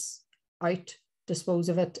business out, dispose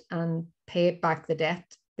of it, and pay it back the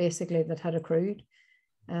debt basically that had accrued.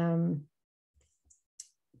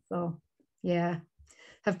 So yeah,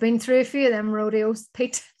 I've been through a few of them rodeos,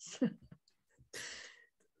 Pete.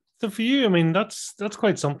 So for you, I mean, that's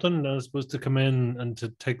quite something, I suppose, to come in and to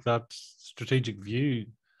take that strategic view,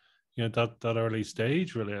 you know, that early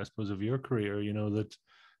stage, really, I suppose, of your career, you know, that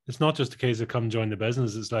it's not just a case of come join the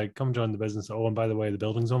business. It's like, come join the business. Oh, and by the way, the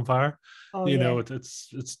building's on fire. Oh, you know,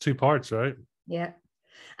 it's two parts, right? Yeah.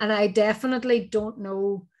 And I definitely don't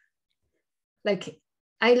know, like,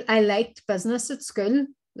 I liked business at school.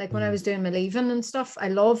 Like when I was doing my leaving and stuff, I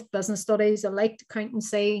loved business studies. I liked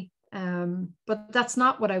accountancy. But that's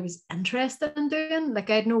not what I was interested in doing. Like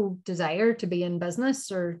I had no desire to be in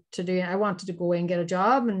business or to do, I wanted to go and get a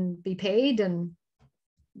job and be paid and,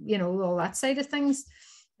 you know, all that side of things.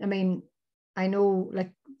 I mean, I know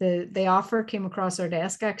like the offer came across our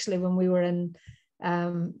desk actually when we were in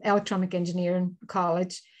electronic engineering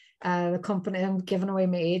college. The company, I'm giving away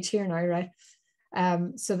my age here now, right?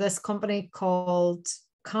 So this company called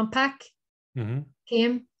Compaq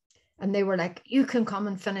came, and they were like, you can come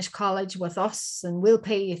and finish college with us and we'll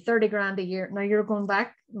pay you 30 grand a year. Now you're going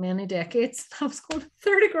back many decades. I was going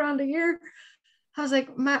 30 grand a year. I was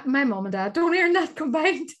like, my mom and dad don't earn that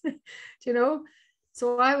combined, you know?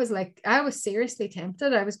 So I was like, I was seriously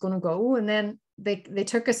tempted. I was going to go. And then they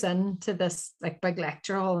took us into this like big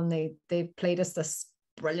lecture hall and they played us this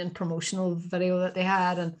brilliant promotional video that they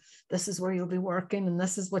had. And this is where you'll be working and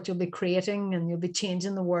this is what you'll be creating and you'll be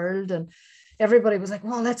changing the world. And everybody was like,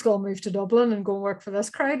 well, let's go move to Dublin and go work for this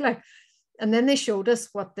crowd. Like, and then they showed us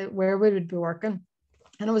where we would be working.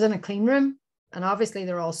 And it was in a clean room. And obviously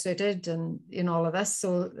they're all suited and in all of this.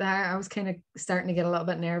 So I was kind of starting to get a little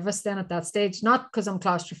bit nervous then at that stage, not because I'm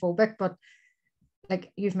claustrophobic, but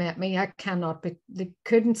like you've met me, I cannot be, they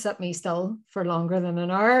couldn't sit me still for longer than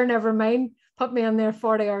an hour, never mind, put me in there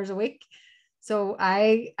 40 hours a week. So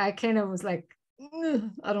I kind of was like,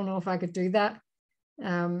 I don't know if I could do that.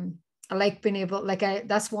 I like being able, like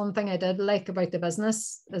that's one thing I did like about the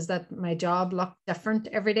business is that my job looked different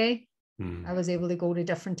every day. I was able to go to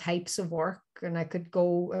different types of work and I could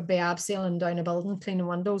go be abseiling down a building, cleaning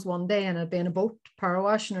windows one day and I'd be in a boat, power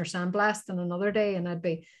washing or sandblasting another day and I'd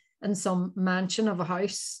be in some mansion of a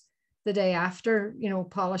house the day after, you know,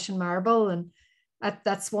 polishing marble. And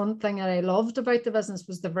that's one thing that I loved about the business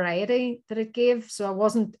was the variety that it gave. So I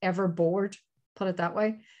wasn't ever bored, put it that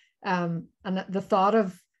way. And the thought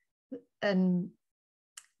of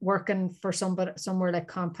working for somewhere like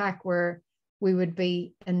Compaq where we would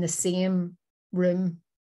be in the same room,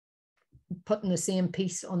 putting the same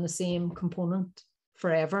piece on the same component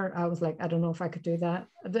forever. I was like, I don't know if I could do that.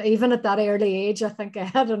 Even at that early age, I think I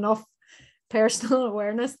had enough personal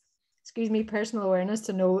awareness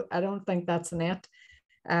to know I don't think that's Annette.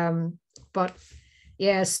 But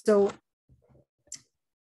yeah, so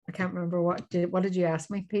I can't remember what did you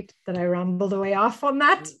ask me, Pete? That I rambled away off on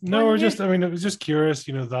that? No, I was just curious,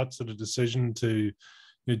 you know, that sort of decision to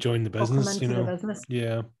join the business, you know. Business.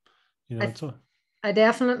 Yeah. You know, I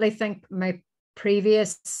definitely think my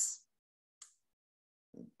previous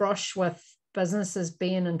brush with businesses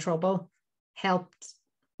being in trouble helped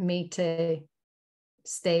me to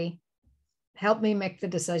stay, helped me make the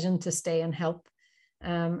decision to stay and help.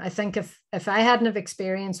 I think if I hadn't have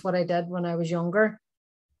experienced what I did when I was younger,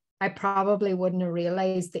 I probably wouldn't have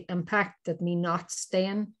realized the impact that me not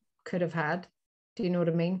staying could have had. Do you know what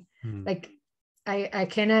I mean? Like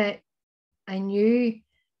I knew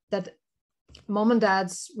that mom and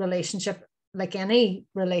dad's relationship, like any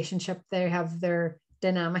relationship, they have their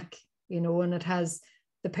dynamic, you know, and it has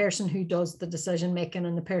the person who does the decision making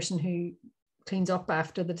and the person who cleans up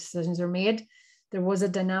after the decisions are made. There was a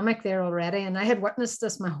dynamic there already. And I had witnessed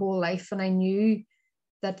this my whole life. And I knew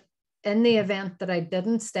that in the event that I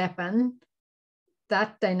didn't step in,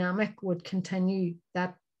 that dynamic would continue,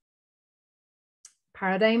 that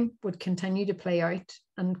paradigm would continue to play out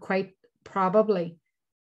and quite probably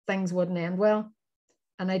things wouldn't end well.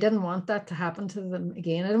 And I didn't want that to happen to them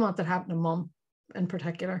again. I didn't want that to happen to Mum in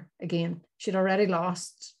particular again. She'd already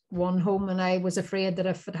lost one home, and I was afraid that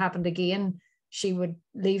if it happened again, she would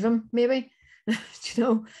leave him, maybe,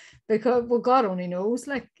 because, well, God only knows,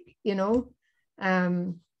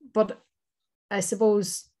 but I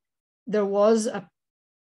suppose there was a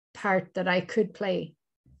part that I could play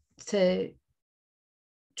to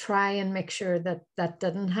try and make sure that that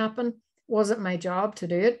didn't happen. Was it my job to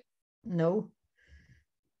do it? No.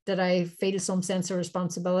 Did I feel some sense of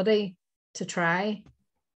responsibility to try?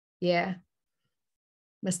 Yeah.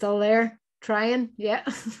 Am I still there trying? Yeah.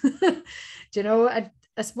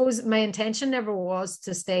 I suppose my intention never was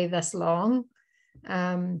to stay this long.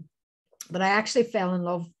 But I actually fell in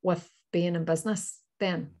love with being in business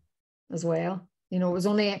then as well. It was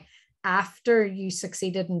only after you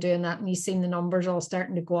succeeded in doing that and you seen the numbers all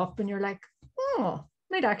starting to go up and you're like, oh,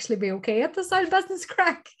 might actually be okay at the side business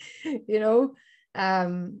crack,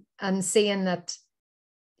 and seeing that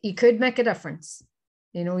you could make a difference.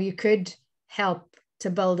 You could help to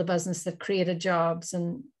build a business that created jobs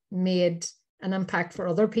and made an impact for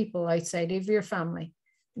other people outside of your family.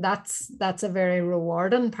 That's a very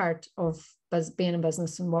rewarding part of being in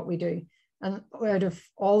business and what we do. And out of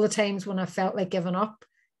all the times when I felt like giving up,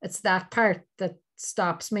 it's that part that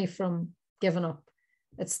stops me from giving up.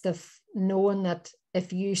 It's the knowing that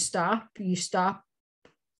if you stop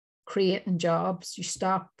creating jobs, you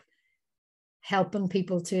stop helping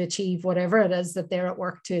people to achieve whatever it is that they're at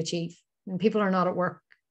work to achieve. And people are not at work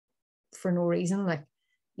for no reason.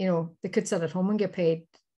 They could sit at home and get paid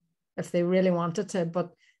if they really wanted to,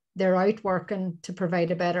 but they're out working to provide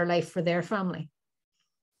a better life for their family.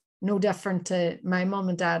 No different to my mom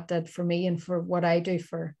and dad did for me and for what I do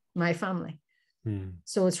for my family.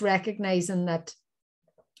 So it's recognizing that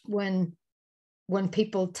when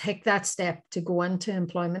people take that step to go into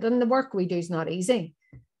employment, and the work we do is not easy,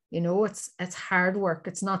 it's hard work.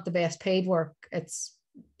 It's not the best paid work. It's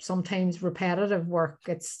sometimes repetitive work.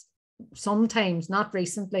 It's sometimes, not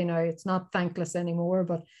recently now, it's not thankless anymore,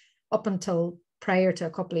 but up until prior to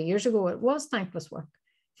a couple of years ago, it was thankless work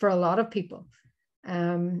for a lot of people.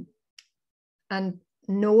 And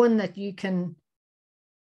knowing that you can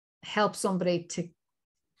help somebody to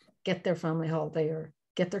get their family holiday or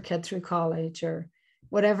get their kid through college or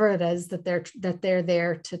whatever it is that they're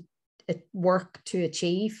there to work to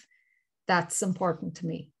achieve, that's important to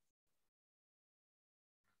me.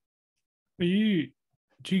 Do you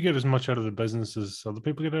get as much out of the business as other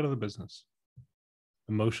people get out of the business?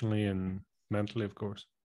 Emotionally and mentally, of course.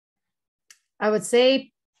 I would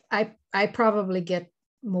say I probably get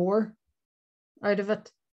more out of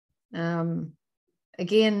it.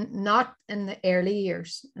 Again, not in the early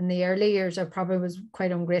years. In the early years, I probably was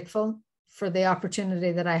quite ungrateful for the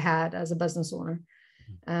opportunity that I had as a business owner.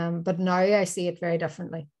 But now I see it very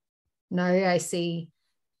differently. Now I see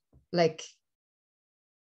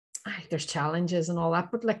there's challenges and all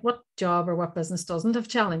that, but what job or what business doesn't have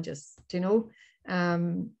challenges?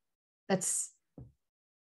 It's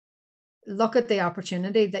look at the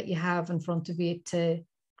opportunity that you have in front of you to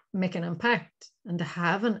make an impact and to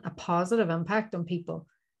have a positive impact on people,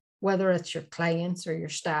 whether it's your clients or your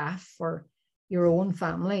staff or your own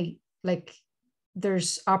family.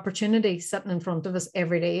 There's opportunity sitting in front of us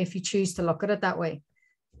every day if you choose to look at it that way.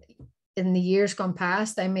 In the years gone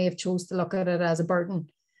past, I may have chose to look at it as a burden,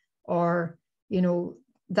 or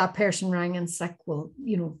that person rang in sick. Well,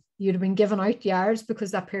 you'd have been given out yards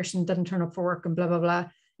because that person didn't turn up for work and blah blah blah,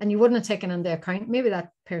 and you wouldn't have taken into account maybe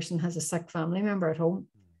that person has a sick family member at home.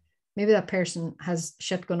 Maybe that person has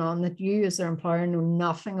shit going on that you as their employer know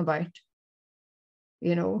nothing about,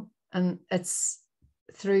 and it's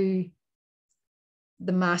through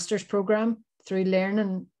the master's program, through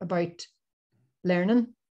learning about learning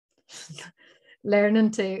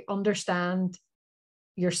to understand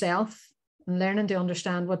yourself and learning to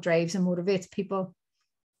understand what drives and motivates people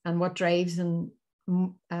and what drives and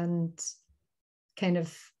kind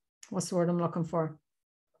of, what's the word I'm looking for?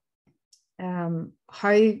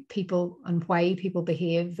 How people and why people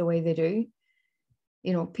behave the way they do.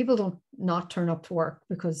 People don't not turn up to work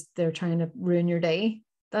because they're trying to ruin your day.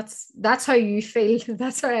 That's how you feel.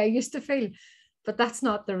 That's how I used to feel, but that's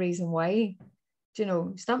not the reason why.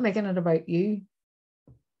 Stop making it about you,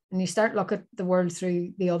 and you start look at the world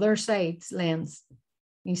through the other side's lens.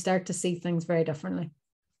 You start to see things very differently.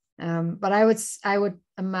 But I would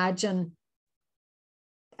imagine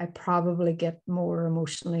I probably get more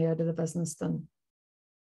emotionally out of the business than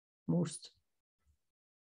most.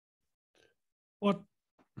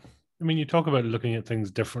 You talk about looking at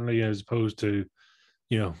things differently as opposed to,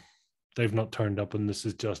 they've not turned up and this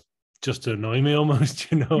is just to annoy me almost,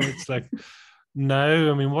 it's like,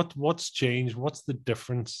 now, I mean, what's changed? What's the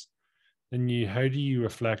difference in you? How do you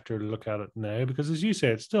reflect or look at it now? Because as you say,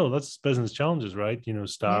 it's still, that's business challenges, right?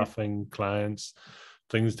 Staffing, clients,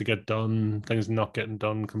 things to get done, things not getting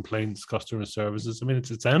done, complaints, customer services. I mean,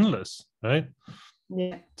 it's endless, right?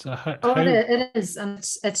 Yeah. So how... it is, and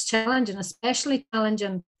it's challenging, especially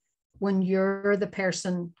challenging when you're the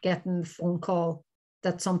person getting the phone call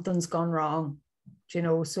that something's gone wrong.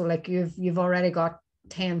 So like you've already got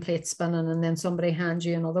 10 plates spinning, and then somebody hands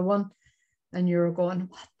you another one, and you're going,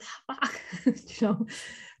 what the fuck?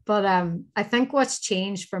 But I think what's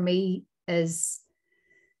changed for me is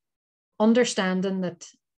understanding that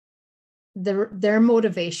their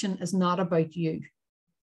motivation is not about you.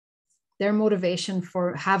 Their motivation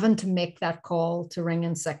for having to make that call to ring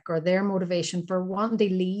in sick, or their motivation for wanting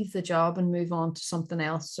to leave the job and move on to something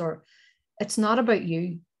else, or it's not about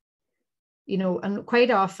you, and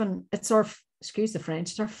quite often it's excuse the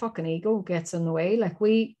French, it's our fucking ego gets in the way. Like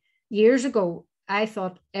years ago, I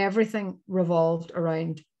thought everything revolved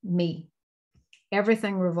around me.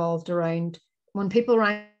 Everything revolved around when people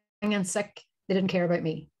rang in sick, they didn't care about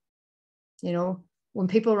me. When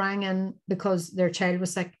people rang in because their child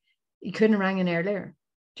was sick, you couldn't have rang in earlier.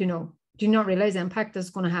 Do you not realize the impact it's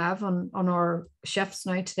going to have on our shifts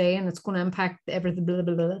now today, and it's going to impact everything, blah,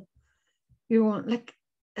 blah, blah. You want, like,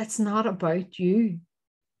 it's not about you.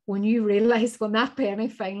 When you realize, when that penny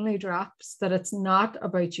finally drops, that it's not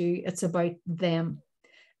about you, it's about them.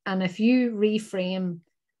 And if you reframe,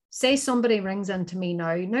 say somebody rings into me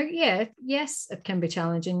now, yes, it can be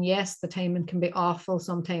challenging. Yes, the timing can be awful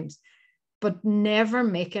sometimes, but never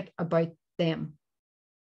make it about them.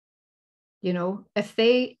 If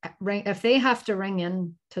they have to ring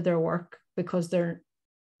in to their work because they're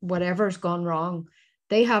whatever's gone wrong,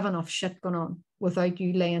 they have enough shit going on without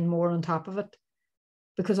you laying more on top of it.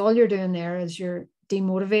 Because all you're doing there is you're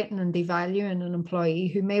demotivating and devaluing an employee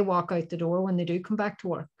who may walk out the door when they do come back to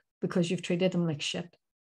work because you've treated them like shit.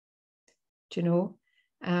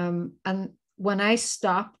 And when I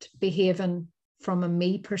stopped behaving from a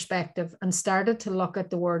me perspective and started to look at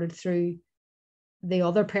the world through the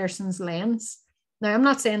other person's lens. Now, I'm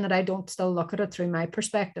not saying that I don't still look at it through my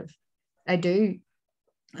perspective. I do.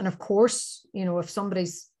 And of course, if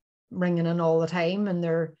somebody's ringing in all the time and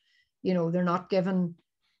they're not given,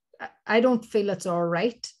 I don't feel it's all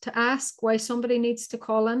right to ask why somebody needs to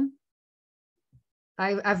call in.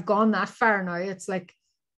 I've gone that far now. It's like,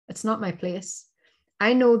 it's not my place.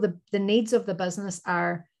 I know the needs of the business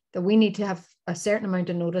are that we need to have a certain amount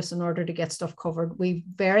of notice in order to get stuff covered. We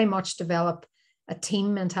very much develop a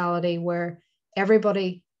team mentality where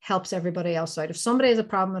everybody helps everybody else out. If somebody has a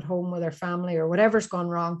problem at home with their family or whatever's gone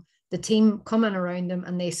wrong, the team come in around them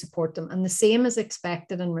and they support them. And the same is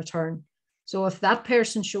expected in return. So if that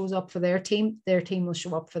person shows up for their team will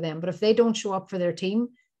show up for them. But if they don't show up for their team,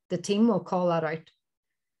 the team will call that out.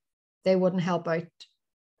 They wouldn't help out.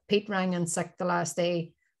 Pete rang in sick the last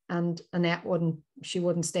day and Annette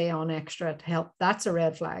wouldn't stay on extra to help. That's a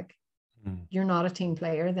red flag. You're not a team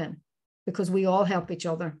player then, because we all help each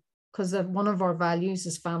other, because one of our values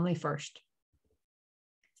is family first.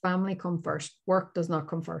 Family come first. Work does not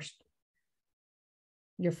come first.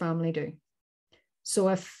 Your family do. So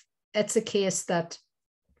if it's a case that,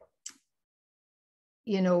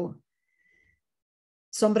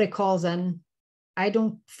 somebody calls in, I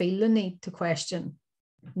don't feel the need to question,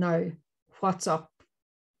 now, what's up?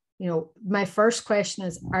 My first question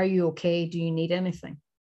is, are you okay? Do you need anything?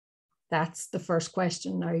 That's the first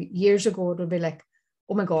question. Now, years ago, it would be like,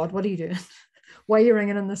 oh my God, what are you doing? Why are you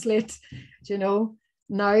ringing in this late?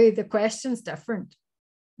 Now the question's different.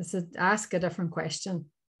 It's ask a different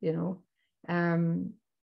question,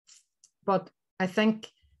 But I think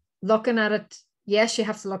looking at it, yes, you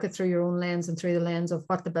have to look at through your own lens and through the lens of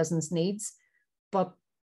what the business needs, but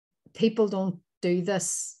people don't do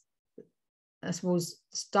this. I suppose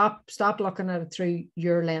stop looking at it through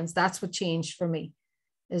your lens. That's what changed for me,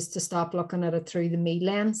 is to stop looking at it through the me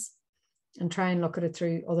lens and try and look at it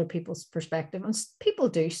through other people's perspective. And people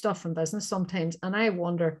do stuff in business sometimes, and I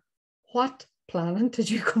wonder, what planet did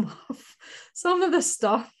you come off? Some of the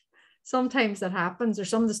stuff sometimes that happens, or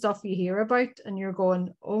some of the stuff you hear about and you're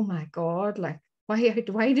going, oh my God, like,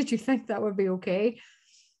 why did you think that would be okay?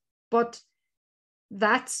 But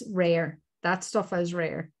that's rare. That stuff is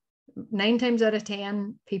rare. 9 times out of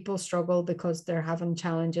 10, people struggle because they're having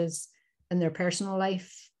challenges in their personal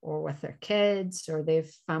life or with their kids, or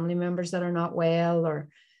they've family members that are not well, or,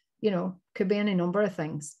 could be any number of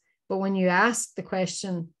things. But when you ask the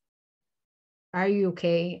question, are you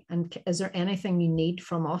okay? And is there anything you need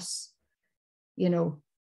from us?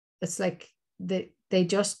 it's like they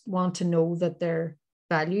just want to know that they're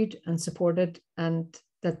valued and supported, and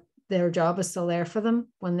that their job is still there for them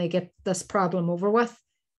when they get this problem over with,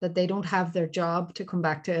 that they don't have their job to come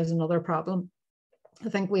back to as another problem. I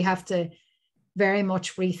think we have to very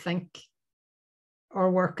much rethink our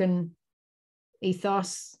working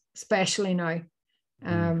ethos, especially now,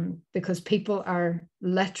 because people are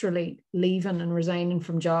literally leaving and resigning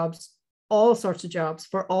from jobs, all sorts of jobs,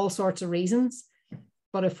 for all sorts of reasons.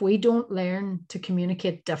 But if we don't learn to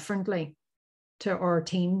communicate differently to our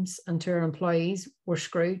teams and to our employees, we're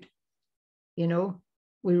screwed. You know,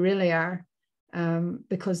 we really are,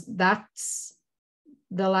 because that's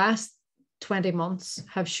the last 20 months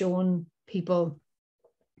have shown people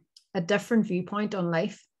a different viewpoint on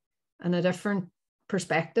life and a different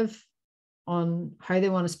perspective on how they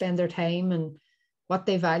want to spend their time and what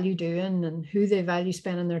they value doing and who they value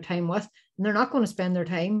spending their time with. And they're not going to spend their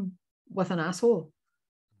time with an asshole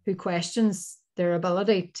who questions their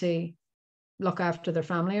ability to look after their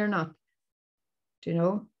family or not. Do you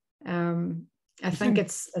know? I think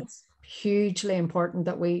it's hugely important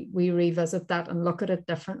that we revisit that and look at it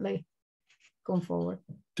differently going forward.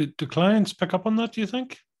 Do clients pick up on that, do you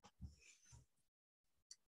think?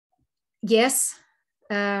 Yes.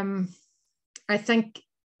 I think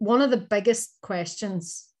one of the biggest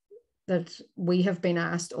questions that we have been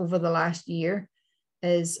asked over the last year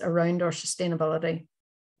is around our sustainability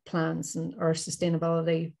plans and our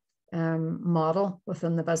sustainability model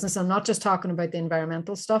within the business. I'm not just talking about the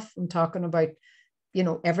environmental stuff. I'm talking about, you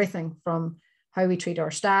know, everything from how we treat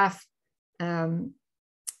our staff,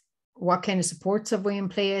 what kind of supports have we in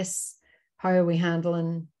place, how are we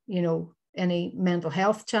handling, you know, any mental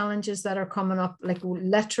health challenges that are coming up, like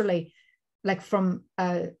literally, like from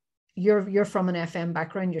you're from an FM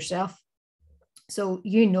background yourself, so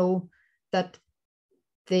you know that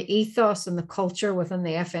the ethos and the culture within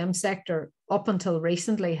the FM sector up until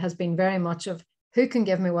recently has been very much of who can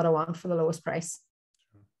give me what I want for the lowest price.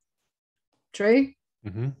 True.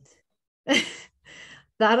 Mm-hmm.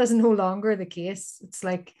 That is no longer the case. It's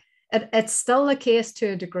like it's still the case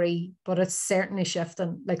to a degree, but it's certainly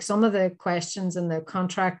shifting. Like some of the questions in the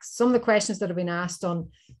contracts, some of the questions that have been asked on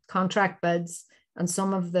contract bids, and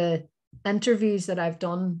some of the interviews that I've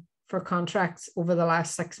done for contracts over the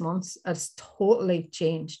last 6 months, has totally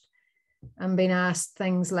changed. I'm being asked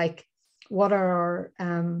things like, what are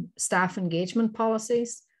our staff engagement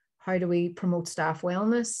policies? How do we promote staff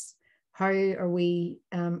wellness? How are we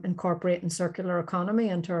incorporating circular economy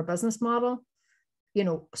into our business model? You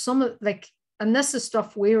know, some of like, and this is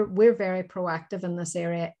stuff we're very proactive in this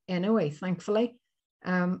area anyway, thankfully.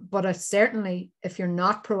 But it's certainly, if you're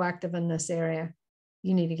not proactive in this area,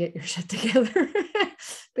 you need to get your shit together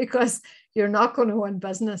because you're not going to win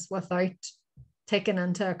business without taking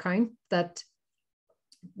into account that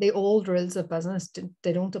the old rules of business,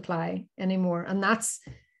 they don't apply anymore. And that's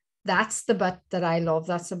the bit that I love.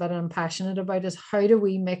 That's the bit I'm passionate about, is how do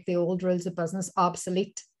we make the old rules of business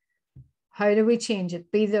obsolete? How do we change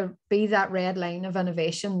it? Be that red line of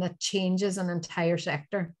innovation that changes an entire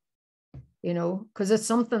sector, you know, because it's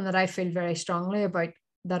something that I feel very strongly about,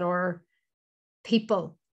 that our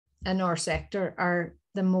people in our sector are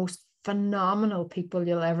the most phenomenal people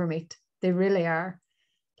you'll ever meet. They really are.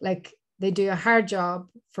 Like, they do a hard job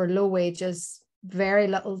for low wages, very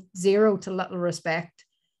little, zero to little respect.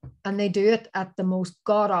 And they do it at the most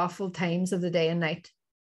god-awful times of the day and night.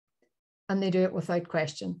 And they do it without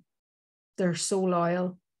question. They're so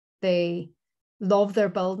loyal. They love their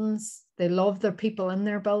buildings. They love their people in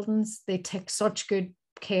their buildings. They take such good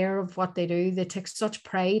care of what they do. They take such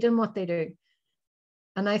pride in what they do.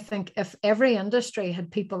 And I think if every industry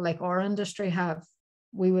had people like our industry have,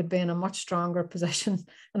 we would be in a much stronger position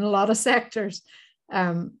in a lot of sectors.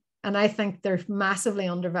 And I think they're massively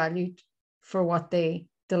undervalued for what they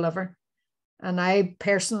deliver. And I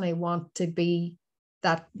personally want to be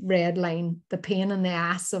that red line, the pain in the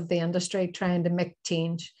ass of the industry trying to make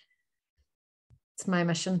change. It's my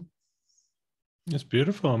mission. It's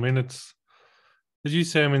beautiful. I mean, it's, as you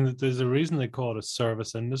say, I mean, there's a reason they call it a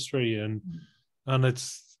service industry, and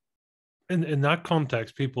it's in that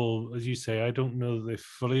context, people, as you say, I don't know that they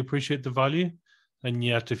fully appreciate the value. And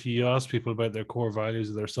yet, if you ask people about their core values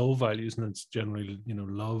or their soul values, and it's generally, you know,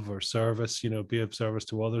 love or service, you know, be of service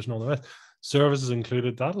to others and all the rest, service is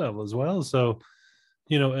included at that level as well. So,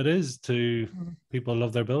 you know, it is to people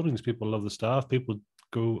love their buildings, people love the staff, people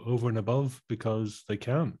go over and above because they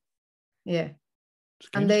can. Yeah.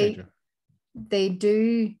 And they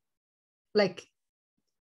do, like,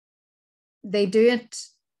 they do it,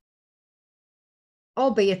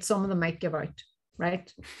 albeit some of them might give out,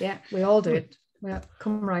 right? Yeah, we all do it. Well,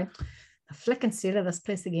 come right. a flicking sale of this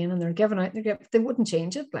place again, and they're giving out, they wouldn't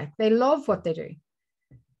change it. Like, they love what they do,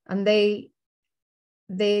 and they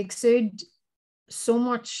exude so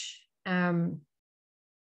much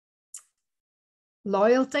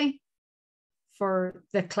loyalty for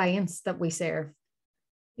the clients that we serve,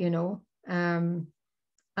 you know. And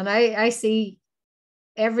I see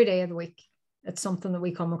every day of the week, it's something that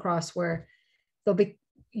we come across where there'll be,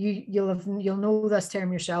 you'll know this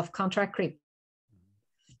term yourself, contract creep.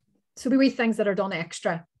 So there'll be things that are done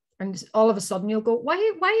extra, and all of a sudden you'll go, why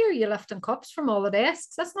are you lifting cups from all the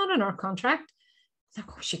desks? That's not in our contract. It's like,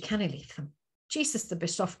 oh, you can't leave them. Jesus, there'd be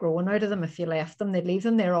stuff growing out of them if you left them. They'd leave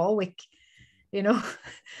them there all week, you know.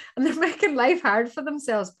 And they're making life hard for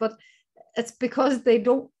themselves, but it's because they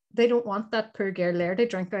don't want that poor girl there to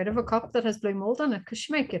drink out of a cup that has blue mold in it, because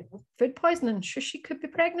she might get food poisoning. Sure, she could be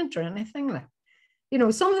pregnant or anything. Like, you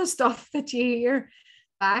know, some of the stuff that you hear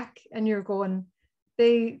back, and you're going,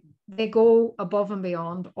 they go above and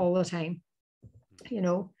beyond all the time, you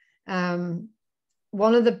know.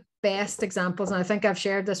 One of the best examples, and I think I've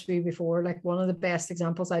shared this with you before, like one of the best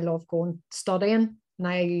examples, I love going studying, and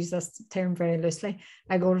I use this term very loosely.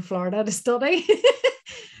 I go to Florida to study,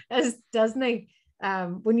 is Disney.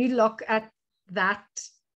 When you look at that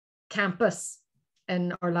campus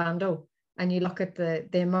in Orlando, and you look at the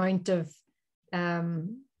amount of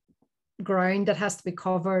ground that has to be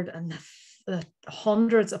covered, and the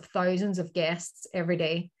hundreds of thousands of guests every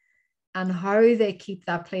day, and how they keep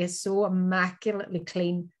that place so immaculately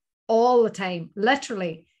clean all the time.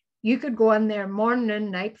 Literally, you could go in there morning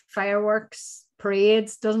and night, fireworks,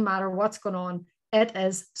 parades, doesn't matter what's going on. It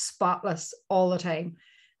is spotless all the time.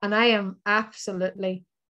 And I am absolutely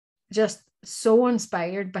just so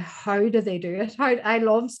inspired by how do they do it. I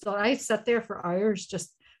love stuff. I sit there for hours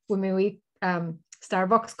just with my wee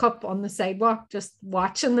Starbucks cup on the sidewalk, just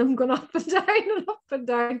watching them going up and down and up and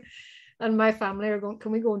down. And my family are going,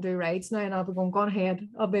 can we go and do rides now? And I'll be going, go on ahead.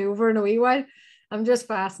 I'll be over in a wee while. I'm just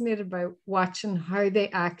fascinated by watching how they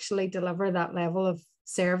actually deliver that level of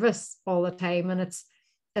service all the time. And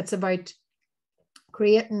it's about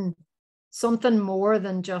creating something more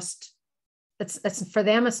than just, it's for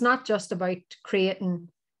them, it's not just about creating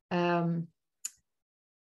a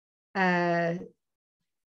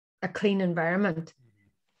clean environment.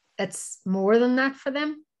 It's more than that for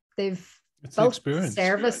them. They've built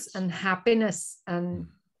service and happiness and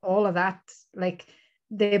all of that, like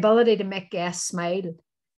the ability to make guests smile.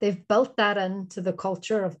 They've built that into the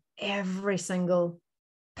culture of every single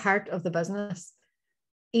part of the business.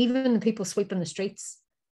 Even the people sweeping the streets,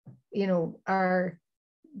 you know,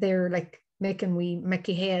 they're like making wee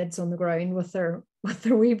Mickey heads on the ground with their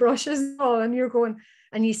wee brushes and all, and you're going,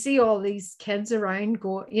 and you see all these kids around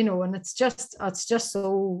go, you know, and it's just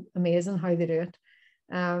so amazing how they do it.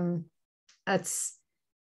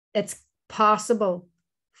 It's possible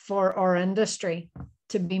for our industry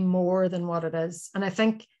to be more than what it is. And I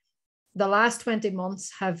think the last 20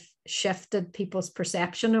 months have shifted people's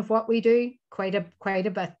perception of what we do quite a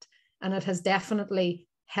bit. And it has definitely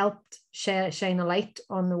helped shine a light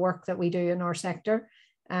on the work that we do in our sector.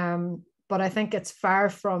 But I think it's far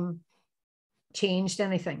from changed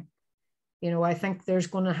anything. You know, I think there's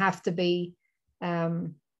going to have to be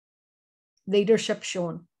leadership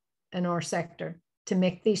shown in our sector to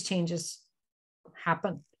make these changes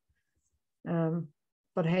happen.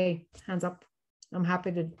 But hey, hands up. I'm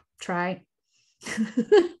happy to try.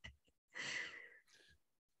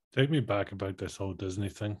 Take me back about this whole Disney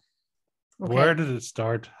thing. Okay. Where did it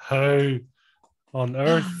start? How on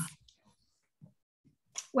earth?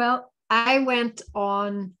 Well, I went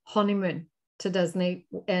on honeymoon to Disney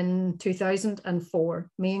in 2004.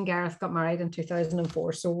 Me and Gareth got married in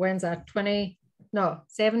 2004. So when's that? 17?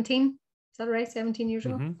 Is that right? 17 years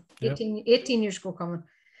ago? Mm-hmm. Yep. 18 years ago coming.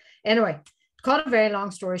 Anyway, cut a very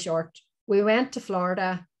long story short, we went to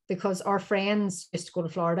Florida because our friends used to go to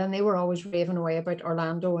Florida and they were always raving away about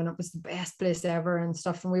Orlando and it was the best place ever and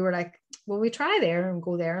stuff. And we were like, well, we try there and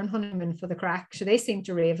go there and honeymoon for the crack. So they seemed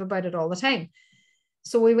to rave about it all the time.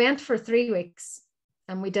 So we went for 3 weeks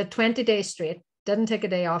and we did 20 days straight, didn't take a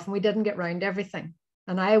day off, and we didn't get round everything.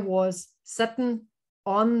 And I was sitting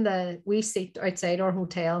on the wee seat outside our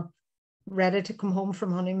hotel, ready to come home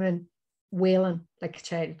from honeymoon, wailing like a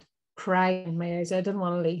child, crying in my eyes. I didn't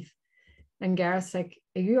want to leave. And Gareth's like,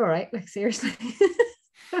 are you all right? Like, seriously?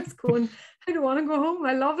 I was going, I don't want to go home.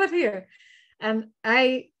 I love it here. And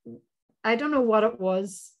I don't know what it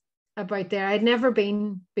was about there. I'd never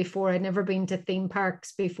been before. I'd never been to theme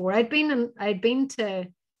parks before. I'd been to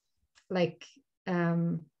like,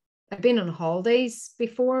 I'd been on holidays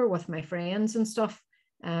before with my friends and stuff.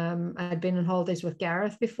 I'd been on holidays with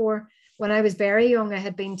Gareth before. when I was very young, I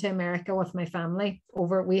had been to America with my family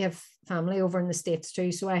we have family over in the States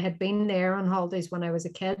too. So I had been there on holidays when I was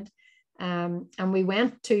a kid. And we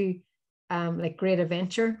went to like Great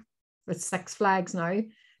Adventure with Six Flags now,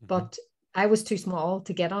 but I was too small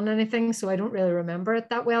to get on anything. So I don't really remember it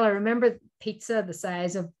that well. I remember pizza the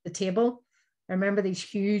size of the table. I remember these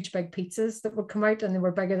huge big pizzas that would come out, and they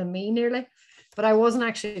were bigger than me nearly, but I wasn't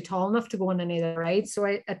actually tall enough to go on any of the rides. So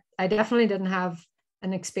I definitely didn't have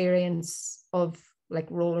an experience of like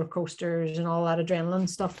roller coasters and all that adrenaline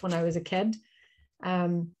stuff when I was a kid. But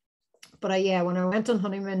when I went on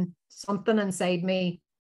honeymoon, something inside me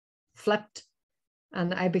flipped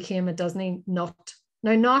and I became a Disney nut.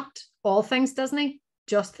 Now, not all things Disney,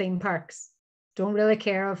 just theme parks. Don't really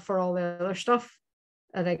care for all the other stuff.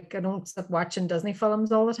 I don't sit watching Disney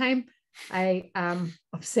films all the time. I am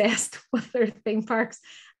obsessed with their theme parks.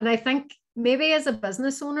 And I think maybe as a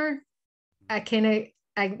business owner,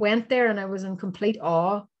 I went there and I was in complete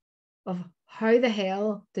awe of how the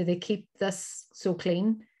hell do they keep this so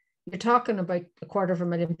clean? You're talking about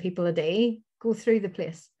 250,000 people a day go through the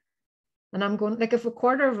place. And I'm going, like, if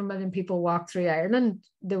 250,000 people walk through Ireland,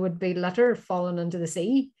 there would be litter falling into the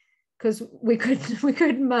sea because we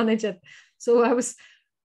couldn't manage it. So I was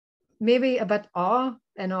maybe a bit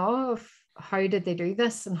in awe of how did they do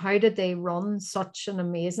this and how did they run such an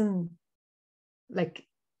amazing like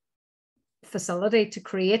facility to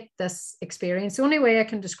create this experience. The only way I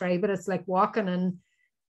can describe it, it's like walking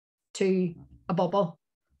into a bubble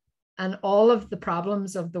and all of the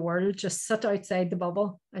problems of the world just sit outside the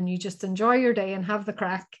bubble and you just enjoy your day and have the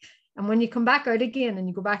crack. And when you come back out again and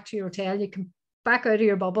you go back to your hotel, you come back out of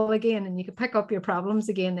your bubble again and you can pick up your problems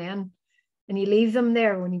again then, and you leave them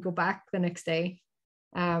there when you go back the next day.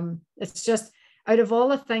 It's just out of all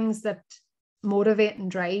the things that motivate and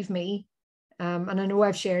drive me, and I know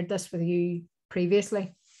I've shared this with you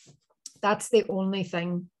previously, that's the only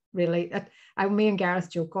thing really. Me and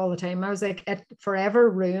Gareth joke all the time. I was like, it forever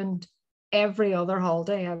ruined every other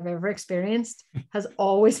holiday I've ever experienced has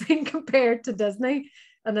always been compared to Disney.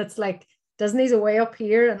 And it's like Disney's way up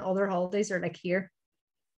here and other holidays are like here.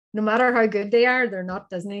 No matter how good they are, they're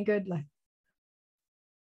not Disney good. Like,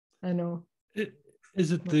 I know.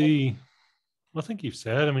 Is it I think you've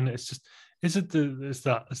said, I mean, it's just, it's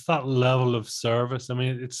that level of service. I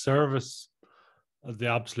mean, it's service at the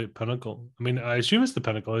absolute pinnacle. I mean, I assume it's the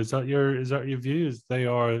pinnacle. Is that your view? Is they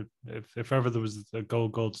are, if ever there was a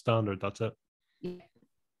gold standard, that's it. Yeah.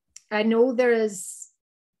 I know there is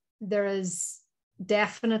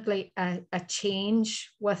definitely a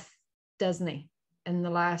change with Disney in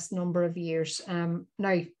the last number of years. Now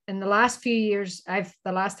in the last few years,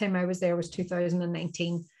 the last time I was there was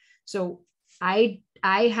 2019. So I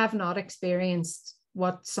have not experienced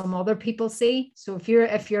what some other people see. So if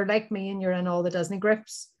you're like me and you're in all the Disney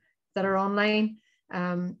groups that are online,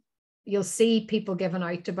 you'll see people giving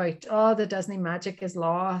out about, oh, the Disney magic is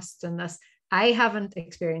lost and this. I haven't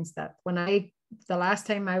experienced that. The last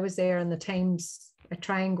time I was there, and the times I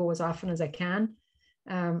try and go as often as I can,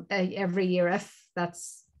 every year if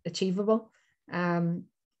that's achievable.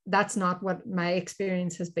 That's not what my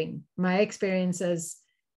experience has been. My experience is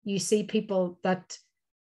you see people that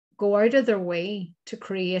go out of their way to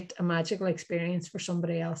create a magical experience for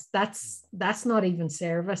somebody else. That's not even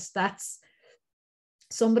service. That's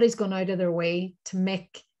somebody's gone out of their way to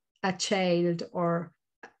make a child or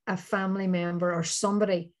a family member or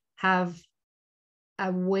somebody have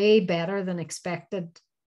a way better than expected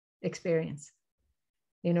experience.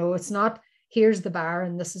 You know, it's not, here's the bar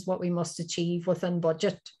and this is what we must achieve within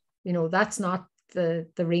budget. You know, that's not the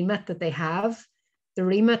remit that they have. The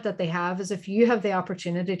remit that they have is if you have the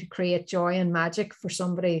opportunity to create joy and magic for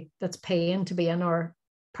somebody that's paying to be in our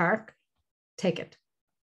park, take it.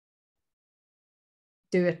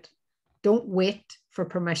 Do it. Don't wait for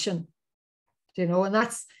permission. You know, and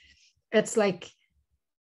it's like,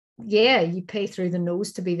 yeah, you pay through the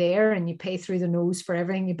nose to be there and you pay through the nose for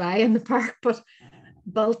everything you buy in the park, but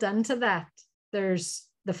built into that, there's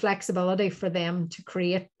the flexibility for them to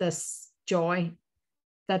create this joy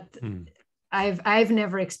that I've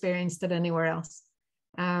never experienced it anywhere else.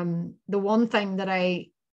 The one thing that I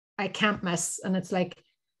can't miss, and it's like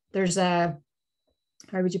there's a,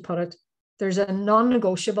 how would you put it? There's a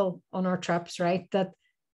non-negotiable on our trips, right? That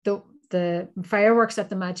the fireworks at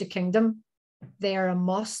the Magic Kingdom, they are a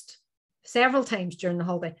must several times during the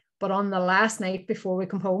holiday. But on the last night before we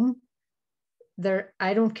come home,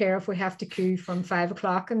 I don't care if we have to queue from 5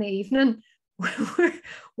 o'clock in the evening.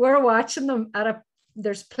 We're watching them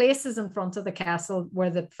there's places in front of the castle where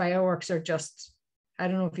the fireworks are just, I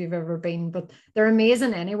don't know if you've ever been, but they're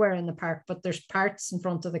amazing anywhere in the park. But there's parts in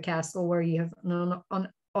front of the castle where you have an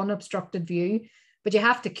unobstructed view, but you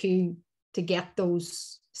have to queue to get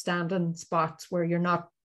those standing spots where you're not,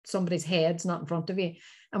 somebody's head's not in front of you.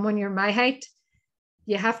 And when you're my height,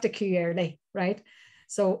 you have to queue early, right?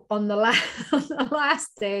 So on the last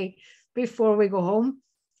day before we go home,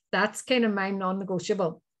 that's kind of my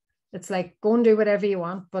non-negotiable. It's like, go and do whatever you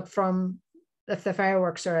want, but if the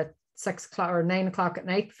fireworks are at 6 o'clock or 9 o'clock at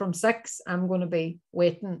night, from 6, I'm going to be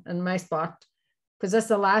waiting in my spot, because that's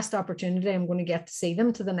the last opportunity I'm going to get to see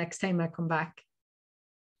them to the next time I come back.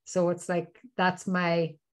 So it's like, that's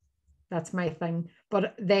my thing.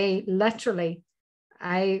 But they literally,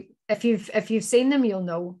 if you've seen them, you'll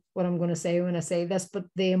know what I'm going to say when I say this, but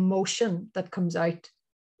the emotion that comes out,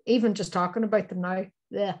 even just talking about them now,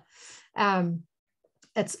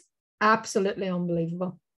 it's absolutely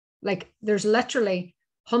unbelievable. Like, there's literally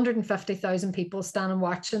 150,000 people standing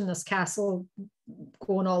watching this castle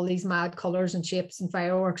going all these mad colors and shapes and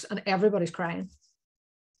fireworks, and everybody's crying.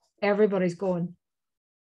 Everybody's going,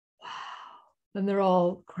 wow. And they're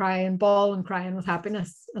all crying, bawling, crying with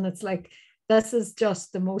happiness. And it's like, this is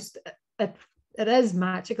just the most, it is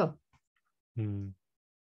magical.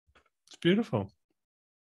 It's beautiful.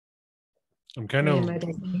 I'm kind of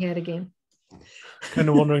head again. Kind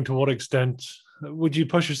of wondering, to what extent would you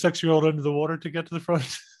push your 6-year-old into the water to get to the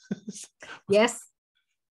front? Yes,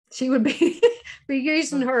 she would be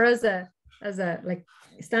using her as a like,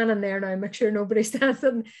 standing there now, make sure nobody stands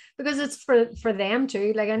in, because it's for them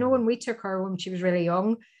too. Like, I know when we took her when she was really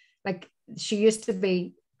young, like, she used to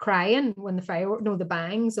be crying when the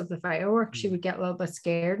bangs of the fireworks, she would get a little bit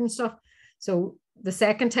scared and stuff. So the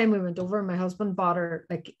second time we went over, my husband bought her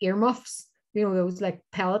like earmuffs, those like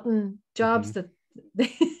pelleting jobs that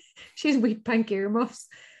she's wee pink earmuffs.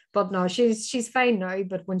 But no, she's fine now.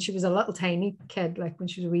 But when she was a little tiny kid, like when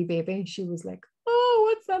she was a wee baby, she was like, oh,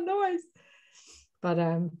 what's that noise? But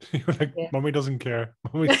you're like, yeah. Mommy doesn't care.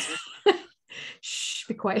 Shh,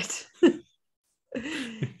 be quiet.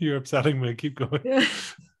 You're upsetting me. Keep going. Yeah.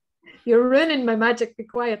 You're ruining my magic. Be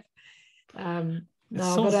quiet.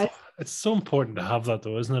 It's so important to have that,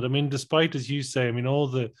 though, isn't it? I mean, despite, as you say, I mean, all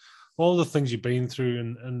the things you've been through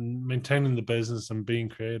and maintaining the business and being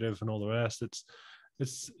creative and all the rest,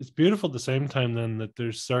 it's beautiful at the same time then that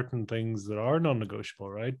there's certain things that are non-negotiable,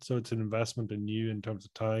 right? So it's an investment in you in terms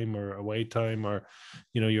of time or away time or,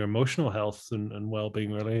 your emotional health and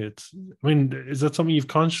well-being, really. Is that something you've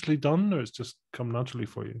consciously done, or it's just come naturally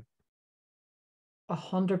for you?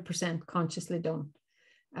 100% consciously done.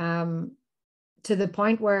 To the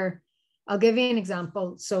point where, I'll give you an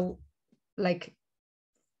example. So like,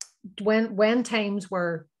 when times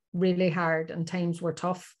were really hard and times were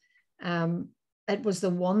tough, it was the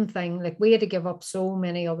one thing, like, we had to give up so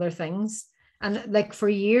many other things. And like, for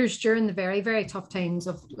years during the very, very tough times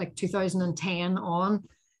of like 2010 on,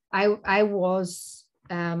 I was,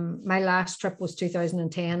 my last trip was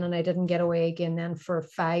 2010, and I didn't get away again then for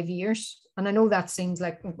 5 years. And I know that seems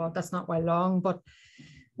like, well, that's not why long, but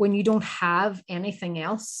when you don't have anything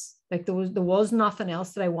else, like there was nothing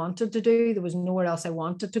else that I wanted to do. There was nowhere else I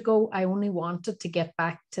wanted to go. I only wanted to get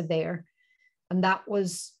back to there. And that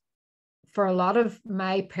was, for a lot of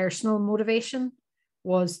my personal motivation,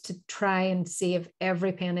 was to try and save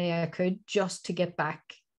every penny I could just to get back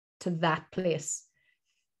to that place.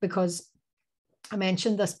 Because I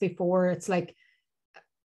mentioned this before, it's like,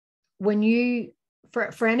 when you,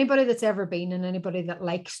 for anybody that's ever been and anybody that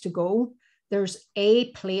likes to go, there's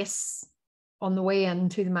a place on the way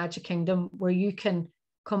into the Magic Kingdom where you can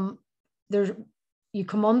come, you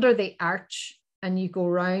come under the arch and you go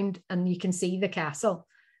round and you can see the castle.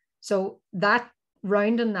 So that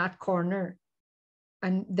round in that corner,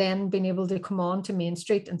 and then being able to come on to Main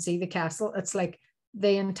Street and see the castle, it's like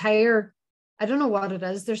the entire, I don't know what it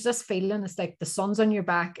is. There's this feeling, it's like the sun's on your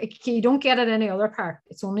back. You don't get it any other park.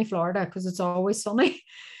 It's only Florida because it's always sunny.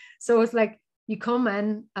 So it's like, you come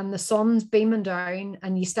in and the sun's beaming down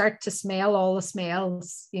and you start to smell all the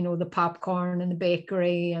smells, the popcorn and the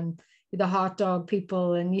bakery and the hot dog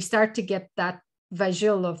people. And you start to get that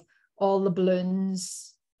visual of all the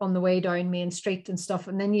balloons on the way down Main Street and stuff.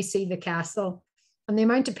 And then you see the castle and the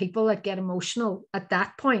amount of people that get emotional at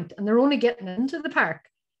that point, and they're only getting into the park.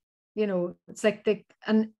 It's like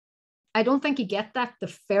and I don't think you get that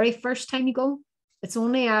the very first time you go. It's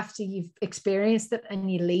only after you've experienced it and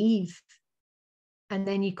you leave and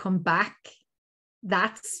then you come back.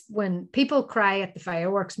 That's when people cry at the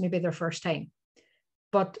fireworks, maybe their first time.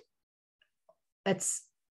 But it's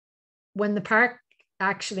when the park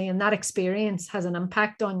actually, and that experience has an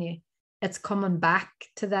impact on you, it's coming back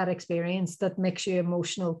to that experience that makes you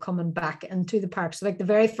emotional, coming back into the park. So like the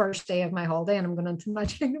very first day of my holiday and I'm going into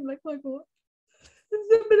Magic Kingdom, like, my God.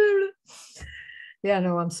 Yeah,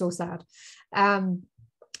 no, I'm so sad. And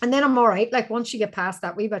then I'm all right. Like once you get past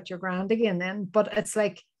that wee bit, you're grand again then. But it's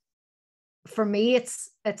like, for me,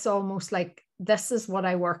 it's almost like this is what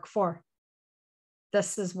I work for.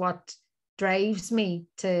 This is what drives me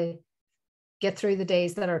to get through the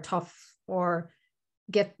days that are tough, or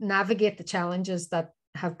navigate the challenges that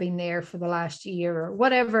have been there for the last year, or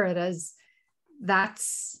whatever it is.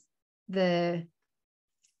 That's the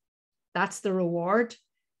reward.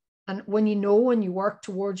 And when you work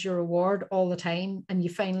towards your reward all the time and you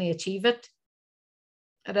finally achieve it,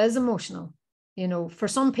 it is emotional. For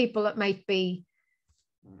some people it might be,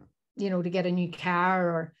 to get a new car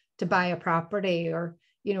or to buy a property, or,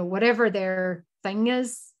 whatever their thing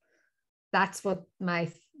is. That's what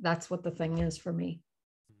the thing is for me.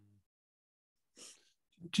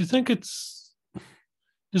 Do you think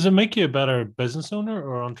does it make you a better business owner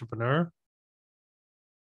or entrepreneur?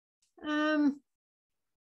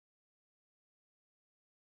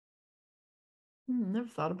 Never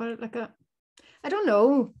thought about it like that. I don't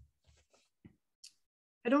know.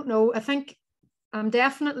 I think I'm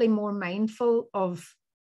definitely more mindful of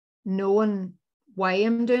knowing why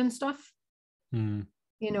I'm doing stuff.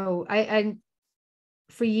 I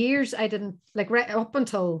for years I didn't, like, right up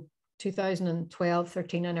until 2012,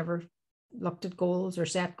 13, I never looked at goals or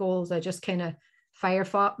set goals. I just kind of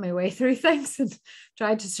fought my way through things and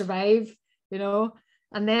tried to survive, and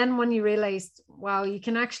then when you realized, wow, you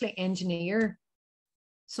can actually engineer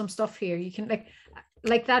some stuff here. You can,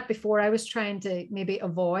 like that before, I was trying to maybe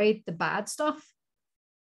avoid the bad stuff.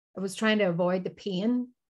 I was trying to avoid the pain,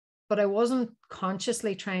 but I wasn't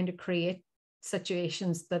consciously trying to create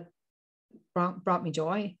situations that brought me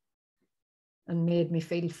joy and made me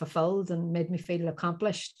feel fulfilled and made me feel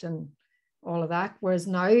accomplished and all of that. Whereas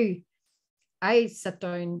now I sit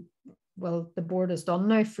down, well, the board is done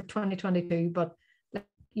now for 2022, but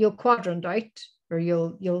you'll quadrant out, or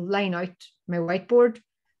you'll line out my whiteboard,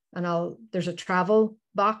 and there's a travel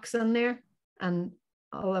box in there, and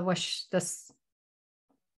I wish this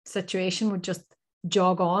situation would just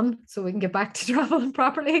jog on so we can get back to traveling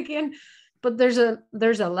properly again. But there's a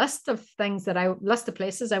list of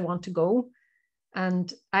places I want to go,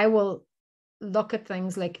 and I will look at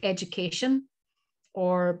things like education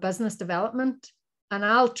or business development, and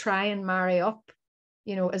I'll try and marry up,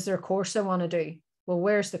 is there a course I want to do? Well,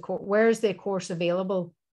 where's the course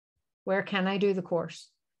available? Where can I do the course?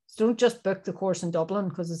 So don't just book the course in Dublin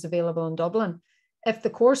because it's available in Dublin. If the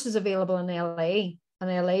course is available in LA, and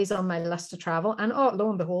LA is on my list to travel, and lo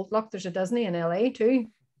and behold, look, there's a Disney in LA too.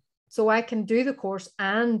 So I can do the course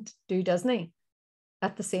and do Disney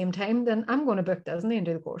at the same time, then I'm going to book Disney and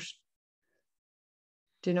do the course.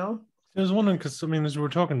 Do you know? I was wondering, because as we were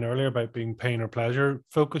talking earlier about being pain or pleasure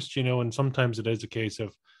focused, and sometimes it is a case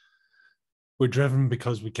of we're driven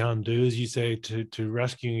because we can do, as you say, to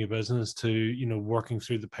rescuing a business, to working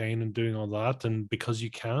through the pain and doing all that, and because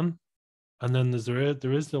you can. And then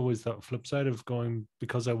there is always that flip side of going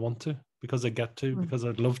because I want to, because I get to, because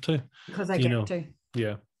I'd love to, because I get to.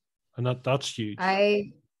 Yeah, and that's huge.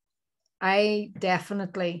 I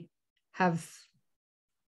definitely have,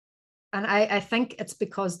 and I think it's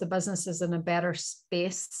because the business is in a better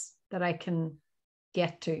space that I can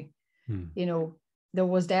get to. There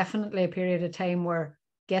was definitely a period of time where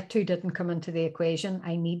get to didn't come into the equation.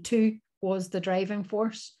 I need to was the driving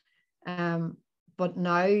force. But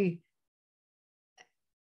now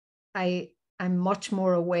I'm much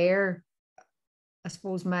more aware. I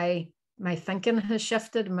suppose my thinking has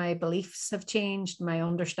shifted, my beliefs have changed, my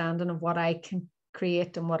understanding of what I can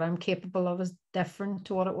create and what I'm capable of is different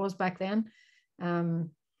to what it was back then.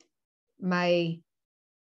 My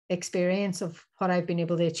experience of what I've been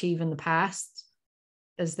able to achieve in the past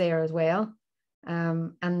is there as well.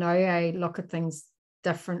 And now I look at things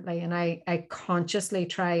differently, and I consciously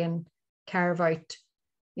try and carve out,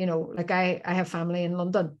 like I have family in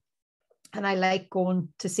London, and I like going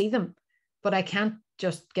to see them, but I can't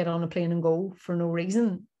just get on a plane and go for no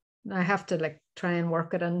reason. I have to try and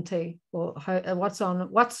work it into, well, what's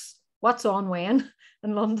on when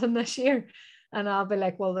in London this year. And I'll be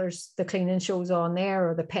like, well, there's the cleaning shows on there,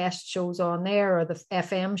 or the pest shows on there, or the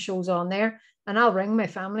FM shows on there. And I'll ring my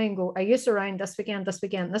family and go, are you around this weekend?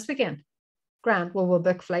 Grant, well, we'll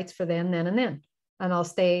book flights for then and then. And I'll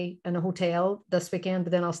stay in a hotel this weekend,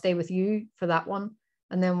 but then I'll stay with you for that one.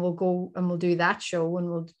 And then we'll go and we'll do that show, and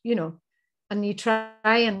we'll, and you try,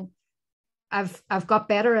 and I've got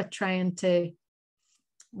better at trying to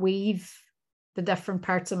weave the different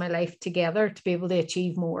parts of my life together to be able to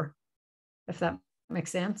achieve more, if that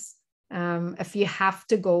makes sense. If you have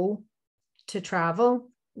to go to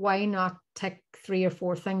travel, why not take 3 or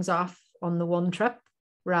 4 things off on the one trip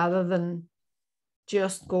rather than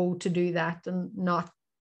just go to do that and not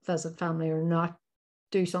visit family or not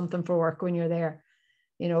do something for work when you're there.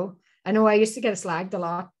 You know I used to get slagged a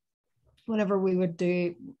lot whenever we would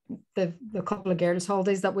do the couple of girls'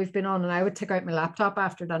 holidays that we've been on, and I would take out my laptop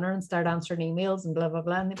after dinner and start answering emails and blah, blah,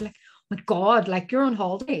 blah. And they'd be like, oh my God, like, you're on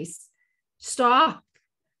holidays. Stop.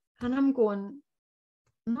 And I'm going,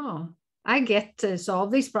 no, I get to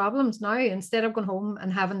solve these problems now instead of going home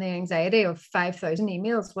and having the anxiety of 5,000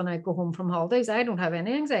 emails when I go home from holidays. I don't have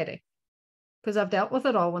any anxiety because I've dealt with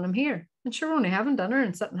it all when I'm here. And sure, only having dinner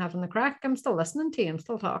and sitting having the crack, I'm still listening to you. I'm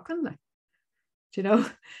still talking. Like, you know,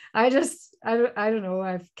 I don't know.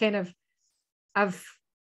 I've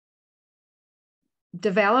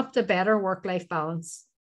developed a better work-life balance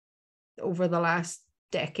over the last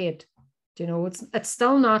decade. You know, it's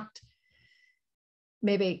still not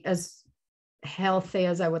maybe as healthy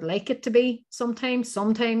as I would like it to be.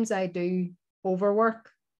 Sometimes I do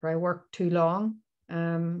overwork or I work too long.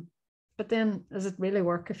 But then does it really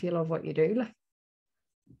work if you love what you do? Like,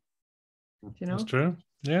 you know, that's true.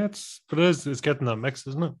 Yeah, it's getting that mix,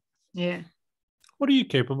 isn't it? Yeah. What are you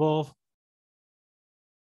capable of?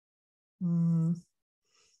 Don't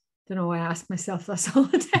know. I ask myself this all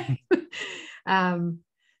the time.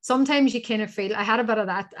 Sometimes you kind of feel, I had a bit of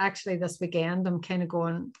that actually this weekend. I'm kind of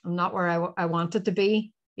going, I'm not where I wanted to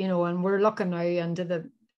be, you know, and we're looking now into the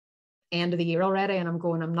end of the year already. And I'm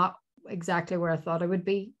going, I'm not exactly where I thought I would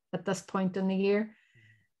be at this point in the year.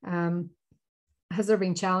 Has there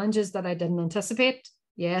been challenges that I didn't anticipate?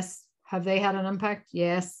 Yes. Have they had an impact?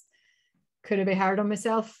 Yes. Could I be hard on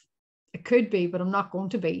myself? It could be, but I'm not going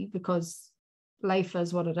to be, because life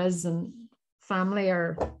is what it is, and family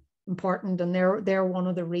are important, and they're one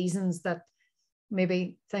of the reasons that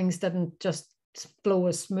maybe things didn't just flow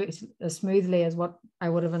as smoothly as what I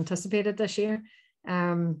would have anticipated this year.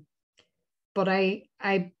 But I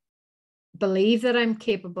believe that I'm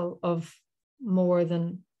capable of more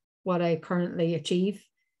than what I currently achieve.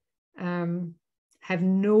 Have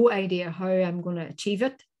no idea how I'm going to achieve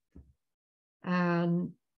it.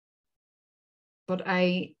 But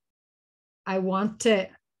I want to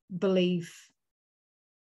believe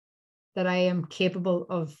that I am capable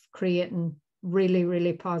of creating really,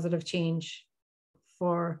 really positive change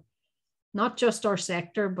for not just our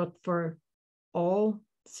sector, but for all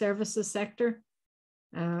services sector.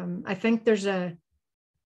 I think there's a,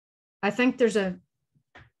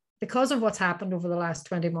 because of what's happened over the last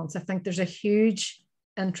 20 months, I think there's a huge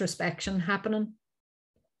introspection happening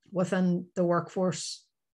within the workforce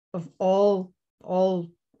of all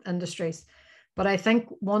industries. But I think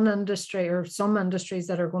one industry, or some industries,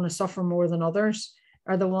 that are going to suffer more than others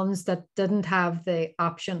are the ones that didn't have the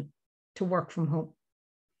option to work from home.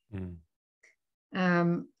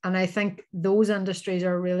 And I think those industries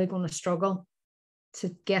are really going to struggle to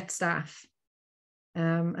get staff,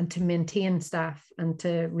 and to maintain staff and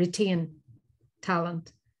to retain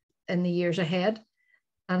talent in the years ahead.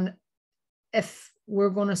 And if we're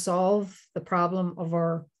going to solve the problem of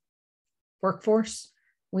our workforce,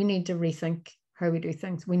 we need to rethink how we do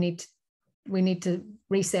things. We need to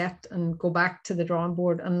reset and go back to the drawing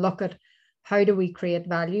board and look at how do we create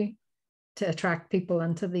value to attract people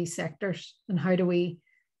into these sectors, and how do we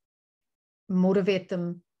motivate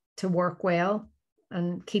them to work well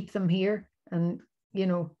and keep them here. And you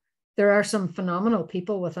know, there are some phenomenal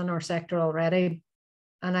people within our sector already,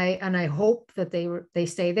 and I hope that they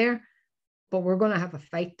stay there, but we're going to have a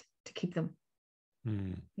fight to keep them.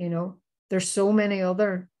 You know, there's so many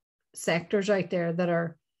other sectors out there that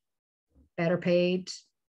are better paid.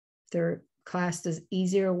 They're classed as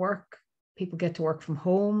easier work. People get to work from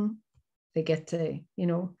home. They get to, you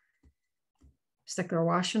know, stick their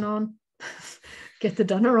washing on, get the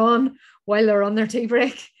dinner on while they're on their tea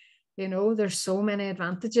break. You know, there's so many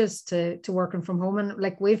advantages to working from home. And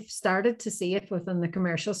like, we've started to see it within the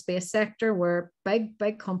commercial space sector, where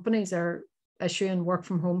big companies are issuing work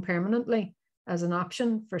from home permanently as an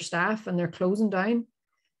option for staff, and they're closing down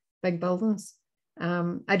big buildings.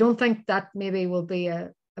 I don't think that maybe will be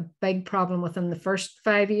a big problem within the first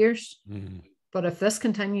 5 years. But if this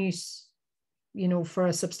continues, you know, for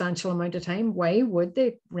a substantial amount of time, why would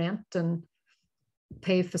they rent and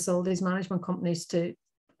pay facilities management companies to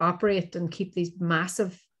operate and keep these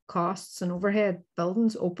massive costs and overhead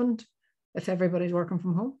buildings opened if everybody's working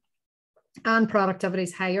from home? And productivity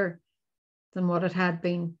is higher than what it had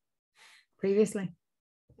been previously.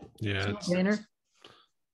 Yeah. It's a no-brainer.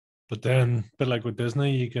 But then, but like with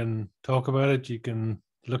Disney, you can talk about it, you can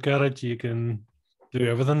look at it, you can do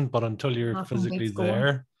everything, but until you're Nothing physically beats going.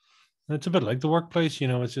 there, it's a bit like the workplace, you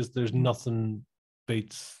know, it's just, there's nothing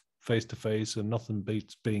beats face to face, and nothing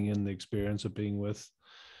beats being in the experience of being with,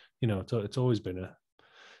 you know, it's always been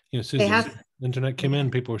As soon as the internet came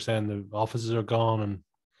in, people were saying the offices are gone, and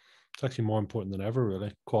it's actually more important than ever,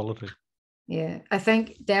 really, quality. Yeah, I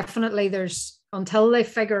think definitely until they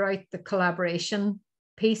figure out the collaboration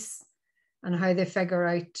piece and how they figure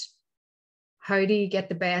out how do you get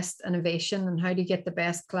the best innovation and how do you get the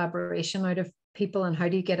best collaboration out of people and how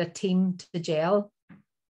do you get a team to gel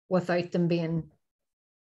without them being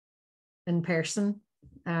in person,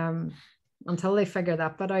 until they figure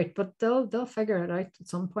that bit out, but they'll figure it out at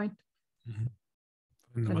some point.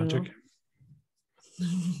 Mm-hmm. The magic.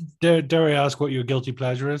 Dare I ask what your guilty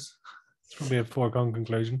pleasure is? It's probably a foregone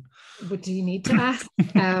conclusion. But do you need to ask?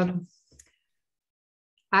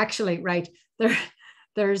 Actually, right,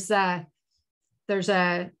 there's a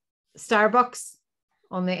Starbucks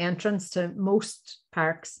on the entrance to most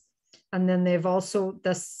parks, and then they've also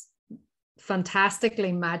this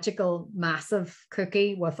fantastically magical massive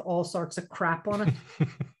cookie with all sorts of crap on it.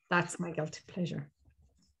 That's my guilty pleasure.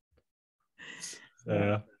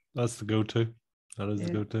 Yeah, that's the go-to. That is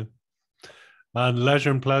the go-to. And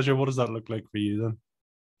leisure and pleasure, what does that look like for you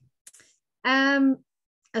then?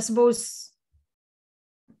 I suppose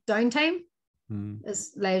downtime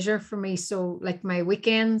is leisure for me. So like my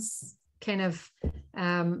weekends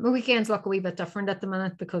my weekends look a wee bit different at the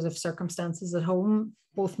minute because of circumstances at home.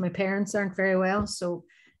 Both my parents aren't very well, so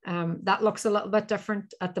that looks a little bit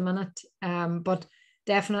different at the minute. But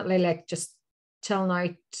definitely like just chilling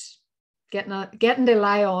out, getting to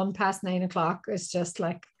lie on past 9 o'clock is just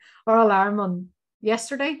like our alarm on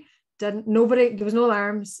yesterday. There was no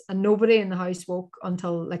alarms and nobody in the house woke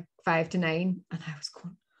until like 5 to 9, and I was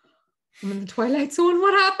going, I'm in the twilight zone.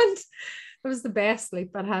 What happened? It was the best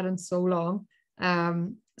sleep I'd had in so long.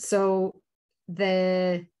 So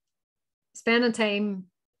the spending time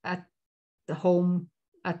at the home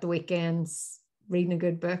at the weekends, reading a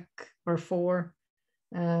good book or 4.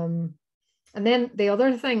 And then the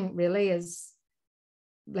other thing really is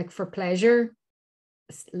like for pleasure,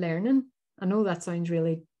 learning. I know that sounds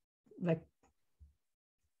really like,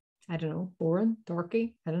 I don't know, boring,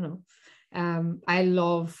 dorky. I don't know. I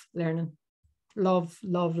love learning. Love.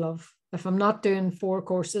 If I'm not doing 4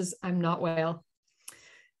 courses, I'm not well.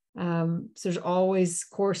 So there's always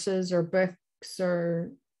courses or books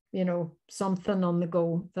or, something on the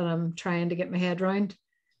go that I'm trying to get my head around.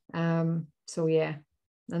 So yeah.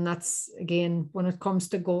 And that's, again, when it comes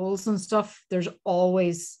to goals and stuff, there's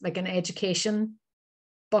always like an education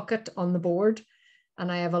bucket on the board.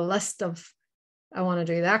 And I have a list of, I want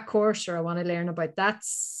to do that course, or I want to learn about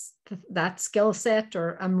that skill set,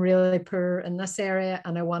 or I'm really poor in this area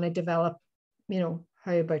and I want to develop,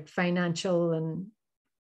 how about financial and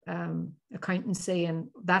accountancy and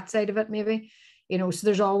that side of it maybe, so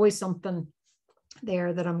there's always something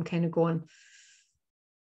there that I'm kind of going,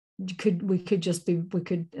 we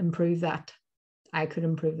could improve that. I could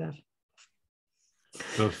improve that.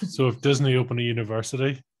 So if Disney open a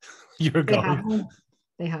university, you're going.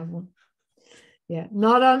 They have one. Yeah,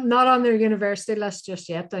 not on their university list just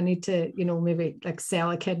yet. I need to, maybe like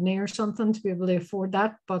sell a kidney or something to be able to afford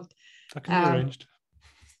that. But that can be arranged.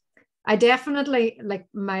 I definitely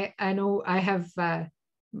I know I have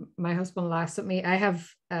my husband laughs at me. I have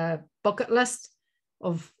a bucket list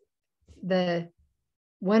of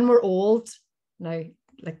when we're old now,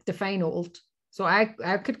 like define old. So I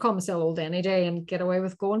could call myself old any day and get away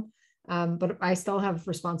with going. But I still have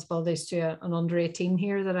responsibilities to an under 18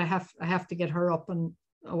 here that I have to get her up and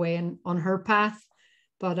away and on her path.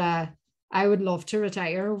 But I would love to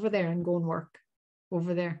retire over there and go and work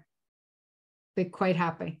over there. Be quite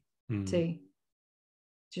happy to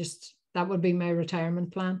just, that would be my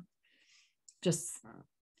retirement plan. Just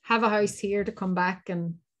have a house here to come back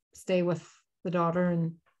and stay with the daughter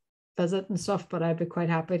and visit and stuff. But I'd be quite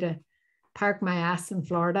happy to park my ass in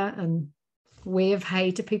Florida and wave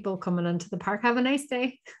hi to people coming into the park. Have a nice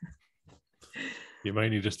day. You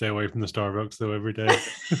might need to stay away from the Starbucks though every day.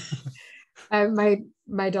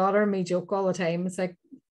 My daughter and me joke all the time. It's like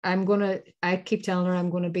I keep telling her I'm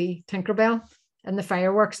going to be Tinkerbell, and the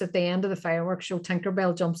fireworks, at the end of the fireworks show,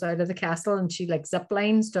 Tinkerbell jumps out of the castle and she like zip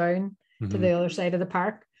lines down to the other side of the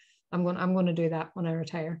park. I'm going to do that when I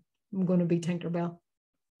retire. I'm going to be Tinkerbell.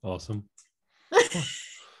 Awesome.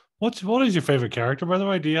 What is your favorite character, by the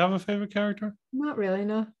way? Do you have a favorite character? Not really,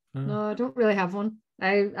 no. No, I don't really have one.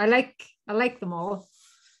 I like them all.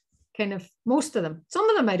 Kind of most of them. Some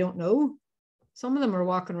of them I don't know. Some of them are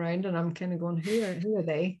walking around and I'm kind of going, who are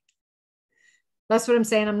they? That's what I'm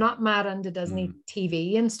saying. I'm not mad into Disney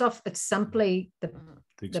TV and stuff. It's simply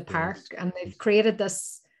the park, and they've created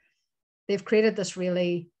this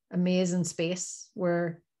really amazing space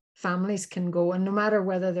where families can go, and no matter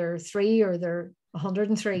whether they're 3 or they're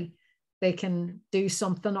 103, they can do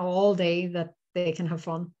something all day that they can have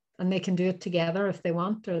fun, and they can do it together if they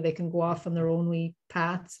want, or they can go off on their own wee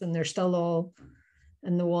paths and they're still all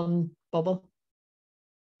in the one bubble.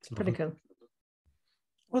 It's pretty cool.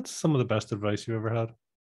 What's some of the best advice you ever had?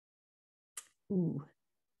 Ooh.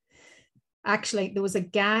 Actually, there was a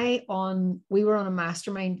guy we were on a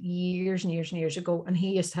mastermind years and years and years ago, and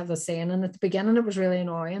he used to have this saying, and at the beginning it was really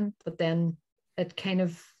annoying, but then it kind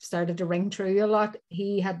of started to ring true a lot.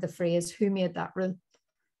 He had the phrase, "Who made that rule?"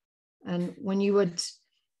 And when you would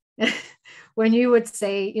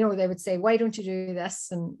say, they would say, "Why don't you do this?"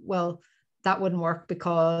 And, well, that wouldn't work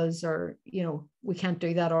because, or, we can't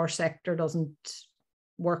do that. Our sector doesn't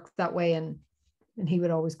work that way. And he would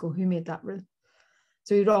always go, "Who made that rule?"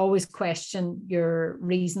 So you'd always question your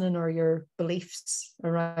reasoning or your beliefs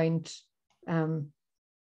around,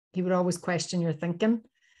 he would always question your thinking.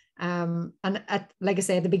 And like I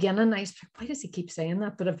say, at the beginning, I was like, why does he keep saying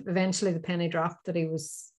that? But eventually the penny dropped that he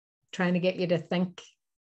was trying to get you to think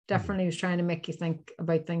differently. He was trying to make you think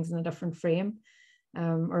about things in a different frame,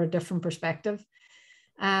 or a different perspective.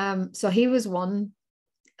 So he was one.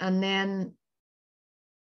 And then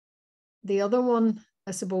the other one,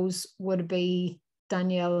 I suppose, would be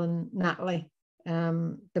Danielle and Natalie,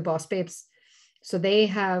 the Boss Babes. So they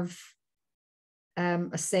have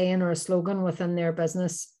a saying or a slogan within their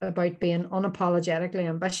business about being unapologetically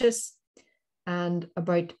ambitious and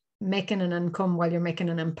about making an income while you're making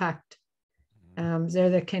an impact. They're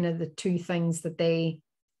the kind of the two things that they,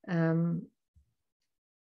 I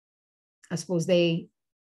suppose, they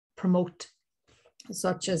promote,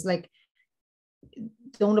 such as, like,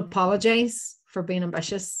 don't apologize for being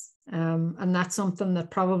ambitious. And that's something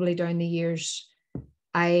that probably down the years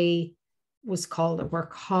I was called a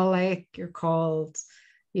workaholic. You're called,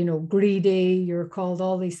 greedy. You're called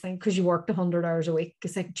all these things because you worked 100 hours a week.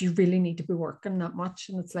 It's like, do you really need to be working that much?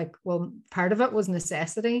 And it's like, well, part of it was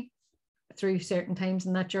necessity through certain times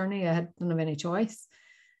in that journey. I didn't have any choice.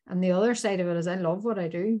 And the other side of it is I love what I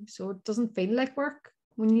do. So it doesn't feel like work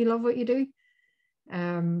when you love what you do.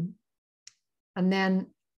 And then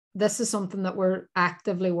this is something that we're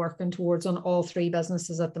actively working towards on all three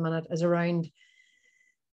businesses at the minute, is around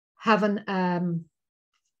having an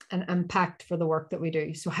impact for the work that we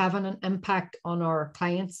do. So having an impact on our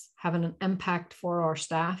clients, having an impact for our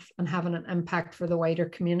staff, and having an impact for the wider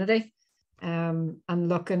community, and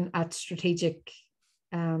looking at strategic,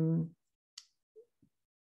 I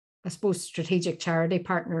suppose, strategic charity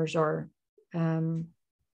partners, or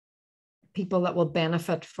people that will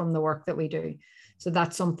benefit from the work that we do. So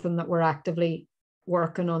that's something that we're actively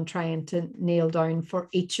working on trying to nail down for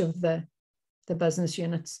each of the business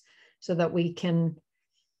units, so that we can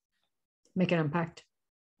make an impact,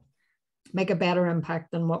 make a better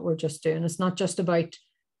impact than what we're just doing. It's not just about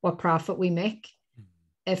what profit we make.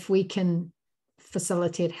 If we can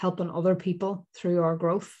facilitate helping other people through our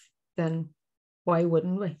growth, then why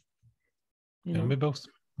wouldn't we? Can be both.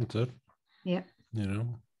 That's it. Yeah.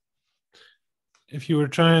 If you were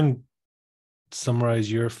trying summarize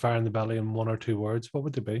your fire in the belly in one or two words, what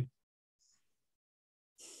would they be?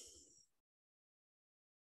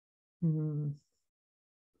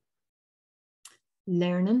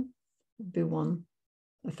 Learning would be one.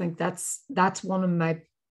 I think that's one of my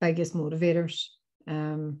biggest motivators.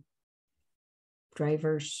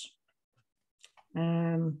 Drivers,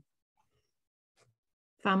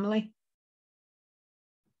 family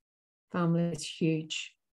is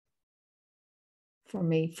huge for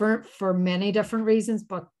me, for many different reasons,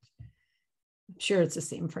 but I'm sure it's the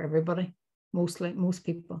same for everybody, most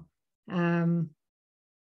people. And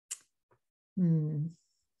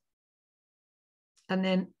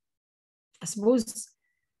then I suppose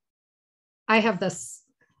I have this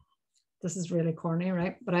is really corny,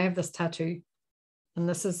 right? But I have this tattoo, and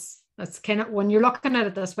it's kind of, when you're looking at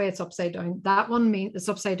it this way, it's upside down. That one means it's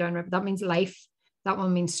upside down, right? But that means life. That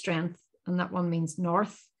one means strength, and that one means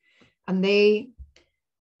north. And it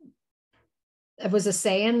was a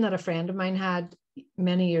saying that a friend of mine had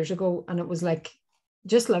many years ago, and it was like,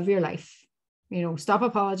 just live your life. Stop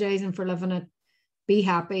apologizing for living it. Be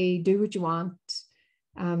happy. Do what you want.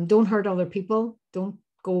 Don't hurt other people. Don't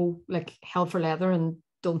go like hell for leather, and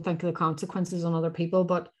don't think of the consequences on other people,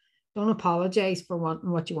 but don't apologize for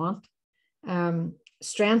wanting what you want.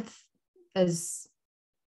 Strength is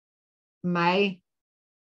my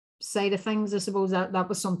side of things. I suppose that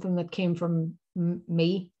was something that came from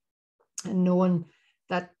me, and knowing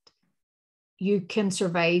that you can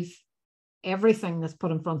survive everything that's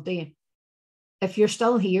put in front of you. If you're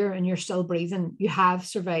still here and you're still breathing, you have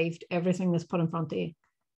survived everything that's put in front of you.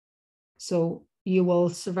 So you will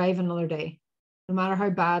survive another day, no matter how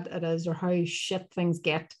bad it is or how shit things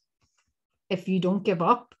get. if you don't give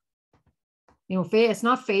up, you know, it's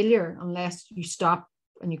not failure unless you stop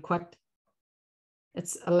and you quit.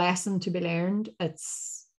 It's a lesson to be learned.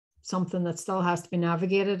 It's something that still has to be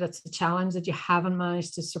navigated. It's a challenge that you haven't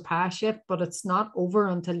managed to surpass yet, but it's not over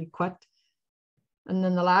until you quit. And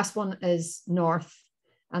then the last one is north.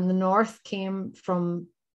 And the north came from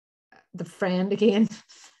the friend again,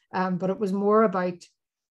 but it was more about,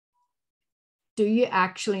 do you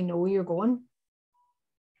actually know where you're going?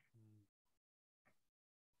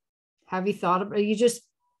 Have you thought about it? Are you just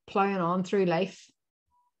plowing on through life?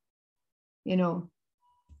 You know,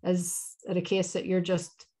 is it a case that you're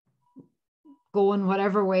just going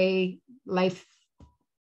whatever way life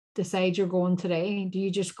decides you're going today? Do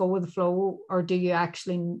you just go with the flow, or do you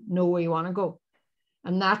actually know where you want to go?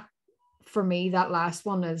 And that, for me, that last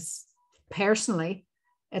one is personally,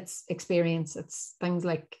 it's experience. It's things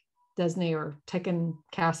like Disney, or taking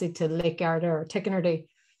Cassie to Lake Garda, or taking her to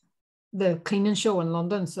the cleaning show in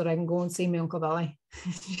London so that I can go and see my Uncle Billy.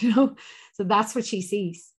 You know, so that's what she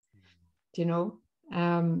sees. You know,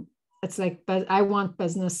 it's like, but I want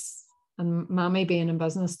business and Mammy being in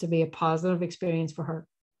business to be a positive experience for her,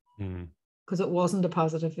 because it wasn't a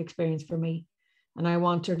positive experience for me, and I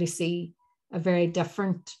want her to see a very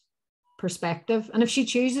different perspective. And if she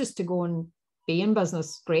chooses to go and be in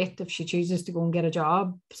business, great. If she chooses to go and get a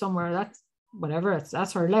job somewhere, that's whatever,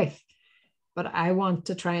 that's her life. But I want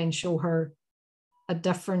to try and show her a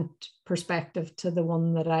different perspective to the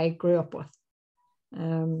one that I grew up with.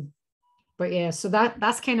 But yeah, so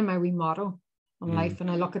that's kind of my wee motto on life.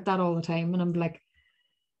 And I look at that all the time and I'm like,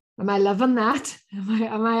 am I living that?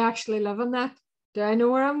 Am I actually living that? Do I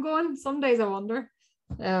know where I'm going? Some days I wonder.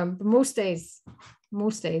 But most days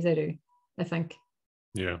I do, I think.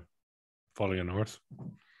 Yeah. Follow your north.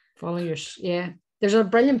 Follow your, yeah. There's a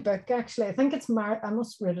brilliant book, actually. I think it's I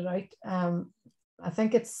must read it out. I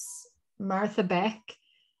think it's Martha Beck,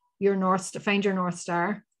 Find Your North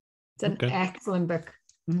Star. It's an excellent book.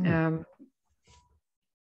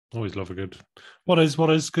 Always love a good. What is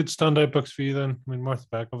good standout books for you then? I mean, Martha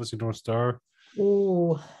Beck, obviously North Star.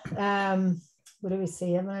 Oh, what do we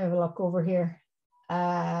see? I'm gonna have a look over here.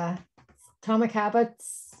 Atomic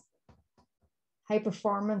Habits, High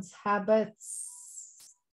Performance Habits.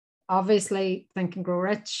 Obviously, Think and Grow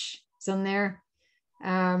Rich is in there.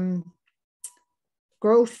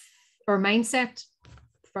 Growth or Mindset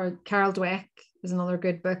for Carol Dweck is another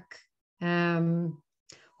good book.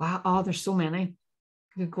 Wow, there's so many.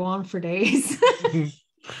 We could go on for days. There's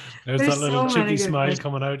that little cheeky smile books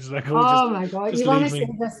coming out. It's like, my God, you want to see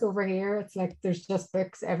this over here? It's like there's just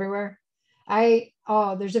books everywhere.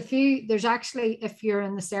 There's a few. There's actually, if you're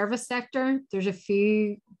in the service sector, there's a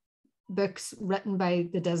few books written by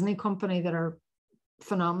the Disney company that are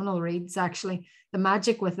phenomenal reads. Actually, The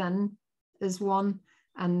Magic Within is one,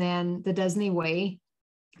 and then The Disney Way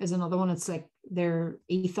is another one. It's like their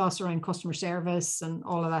ethos around customer service and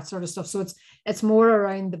all of that sort of stuff. So it's more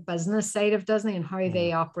around the business side of Disney and how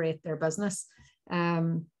they operate their business.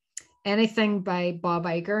 Anything by Bob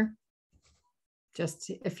Iger,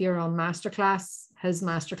 just if you're on Masterclass, his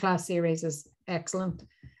Masterclass series is excellent.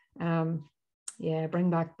 Yeah, bring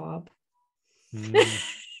back Bob.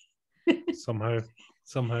 Somehow.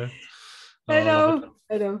 I know.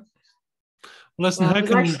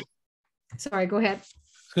 Listen, sorry, go ahead.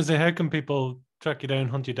 Because how can people track you down,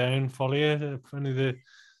 hunt you down, follow you? Through the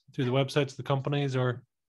websites of the companies, or?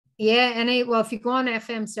 Yeah, if you go on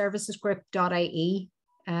fmservicesgroup.ie,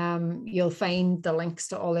 you'll find the links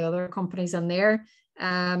to all the other companies in there.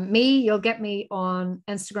 You'll get me on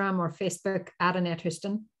Instagram or Facebook at Annette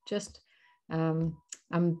Houston.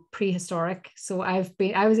 I'm prehistoric, so I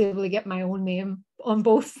was able to get my own name on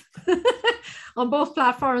both on both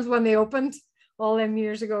platforms when they opened all them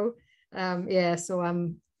years ago. So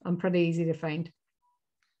I'm pretty easy to find.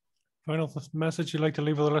 Final message you'd like to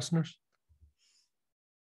leave with the listeners?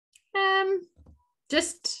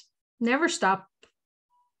 Just never stop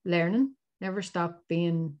learning, never stop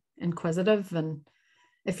being inquisitive, and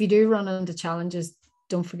if you do run into challenges,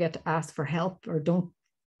 don't forget to ask for help, or don't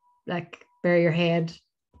bury your head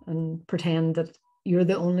and pretend that you're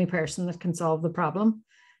the only person that can solve the problem.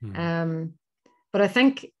 But I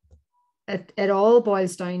think it all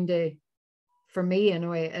boils down to, for me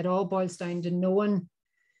anyway, it all boils down to knowing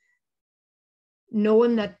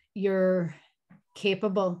that you're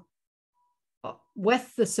capable,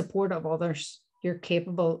 with the support of others, you're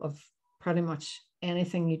capable of pretty much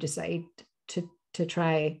anything you decide to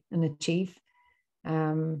try and achieve.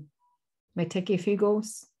 Might take you a few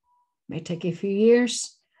goes, might take you a few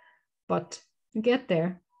years, but you get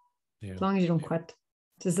there. As long as you don't quit.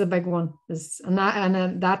 This is a big one.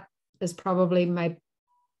 And that is probably my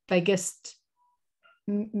biggest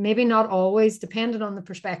maybe not always, depending on the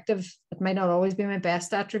perspective, it might not always be my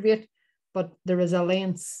best attribute, but the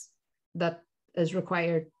resilience that is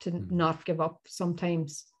required to not give up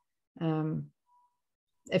sometimes.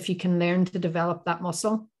 If you can learn to develop that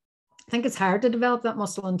muscle, I think it's hard to develop that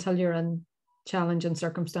muscle until you're in challenging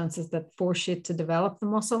circumstances that force you to develop the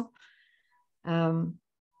muscle.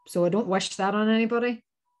 So I don't wish that on anybody,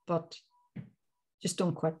 but just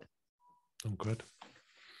don't quit. Don't quit.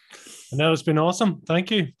 And that has been awesome.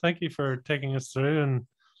 Thank you. Thank you for taking us through and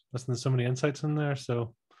listening to so many insights in there.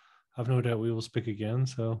 So I've no doubt we will speak again.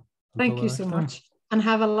 So thank you so much. And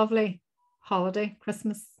have a lovely holiday,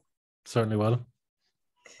 Christmas. Certainly will.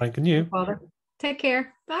 Thanking you. Take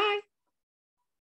care. Bye.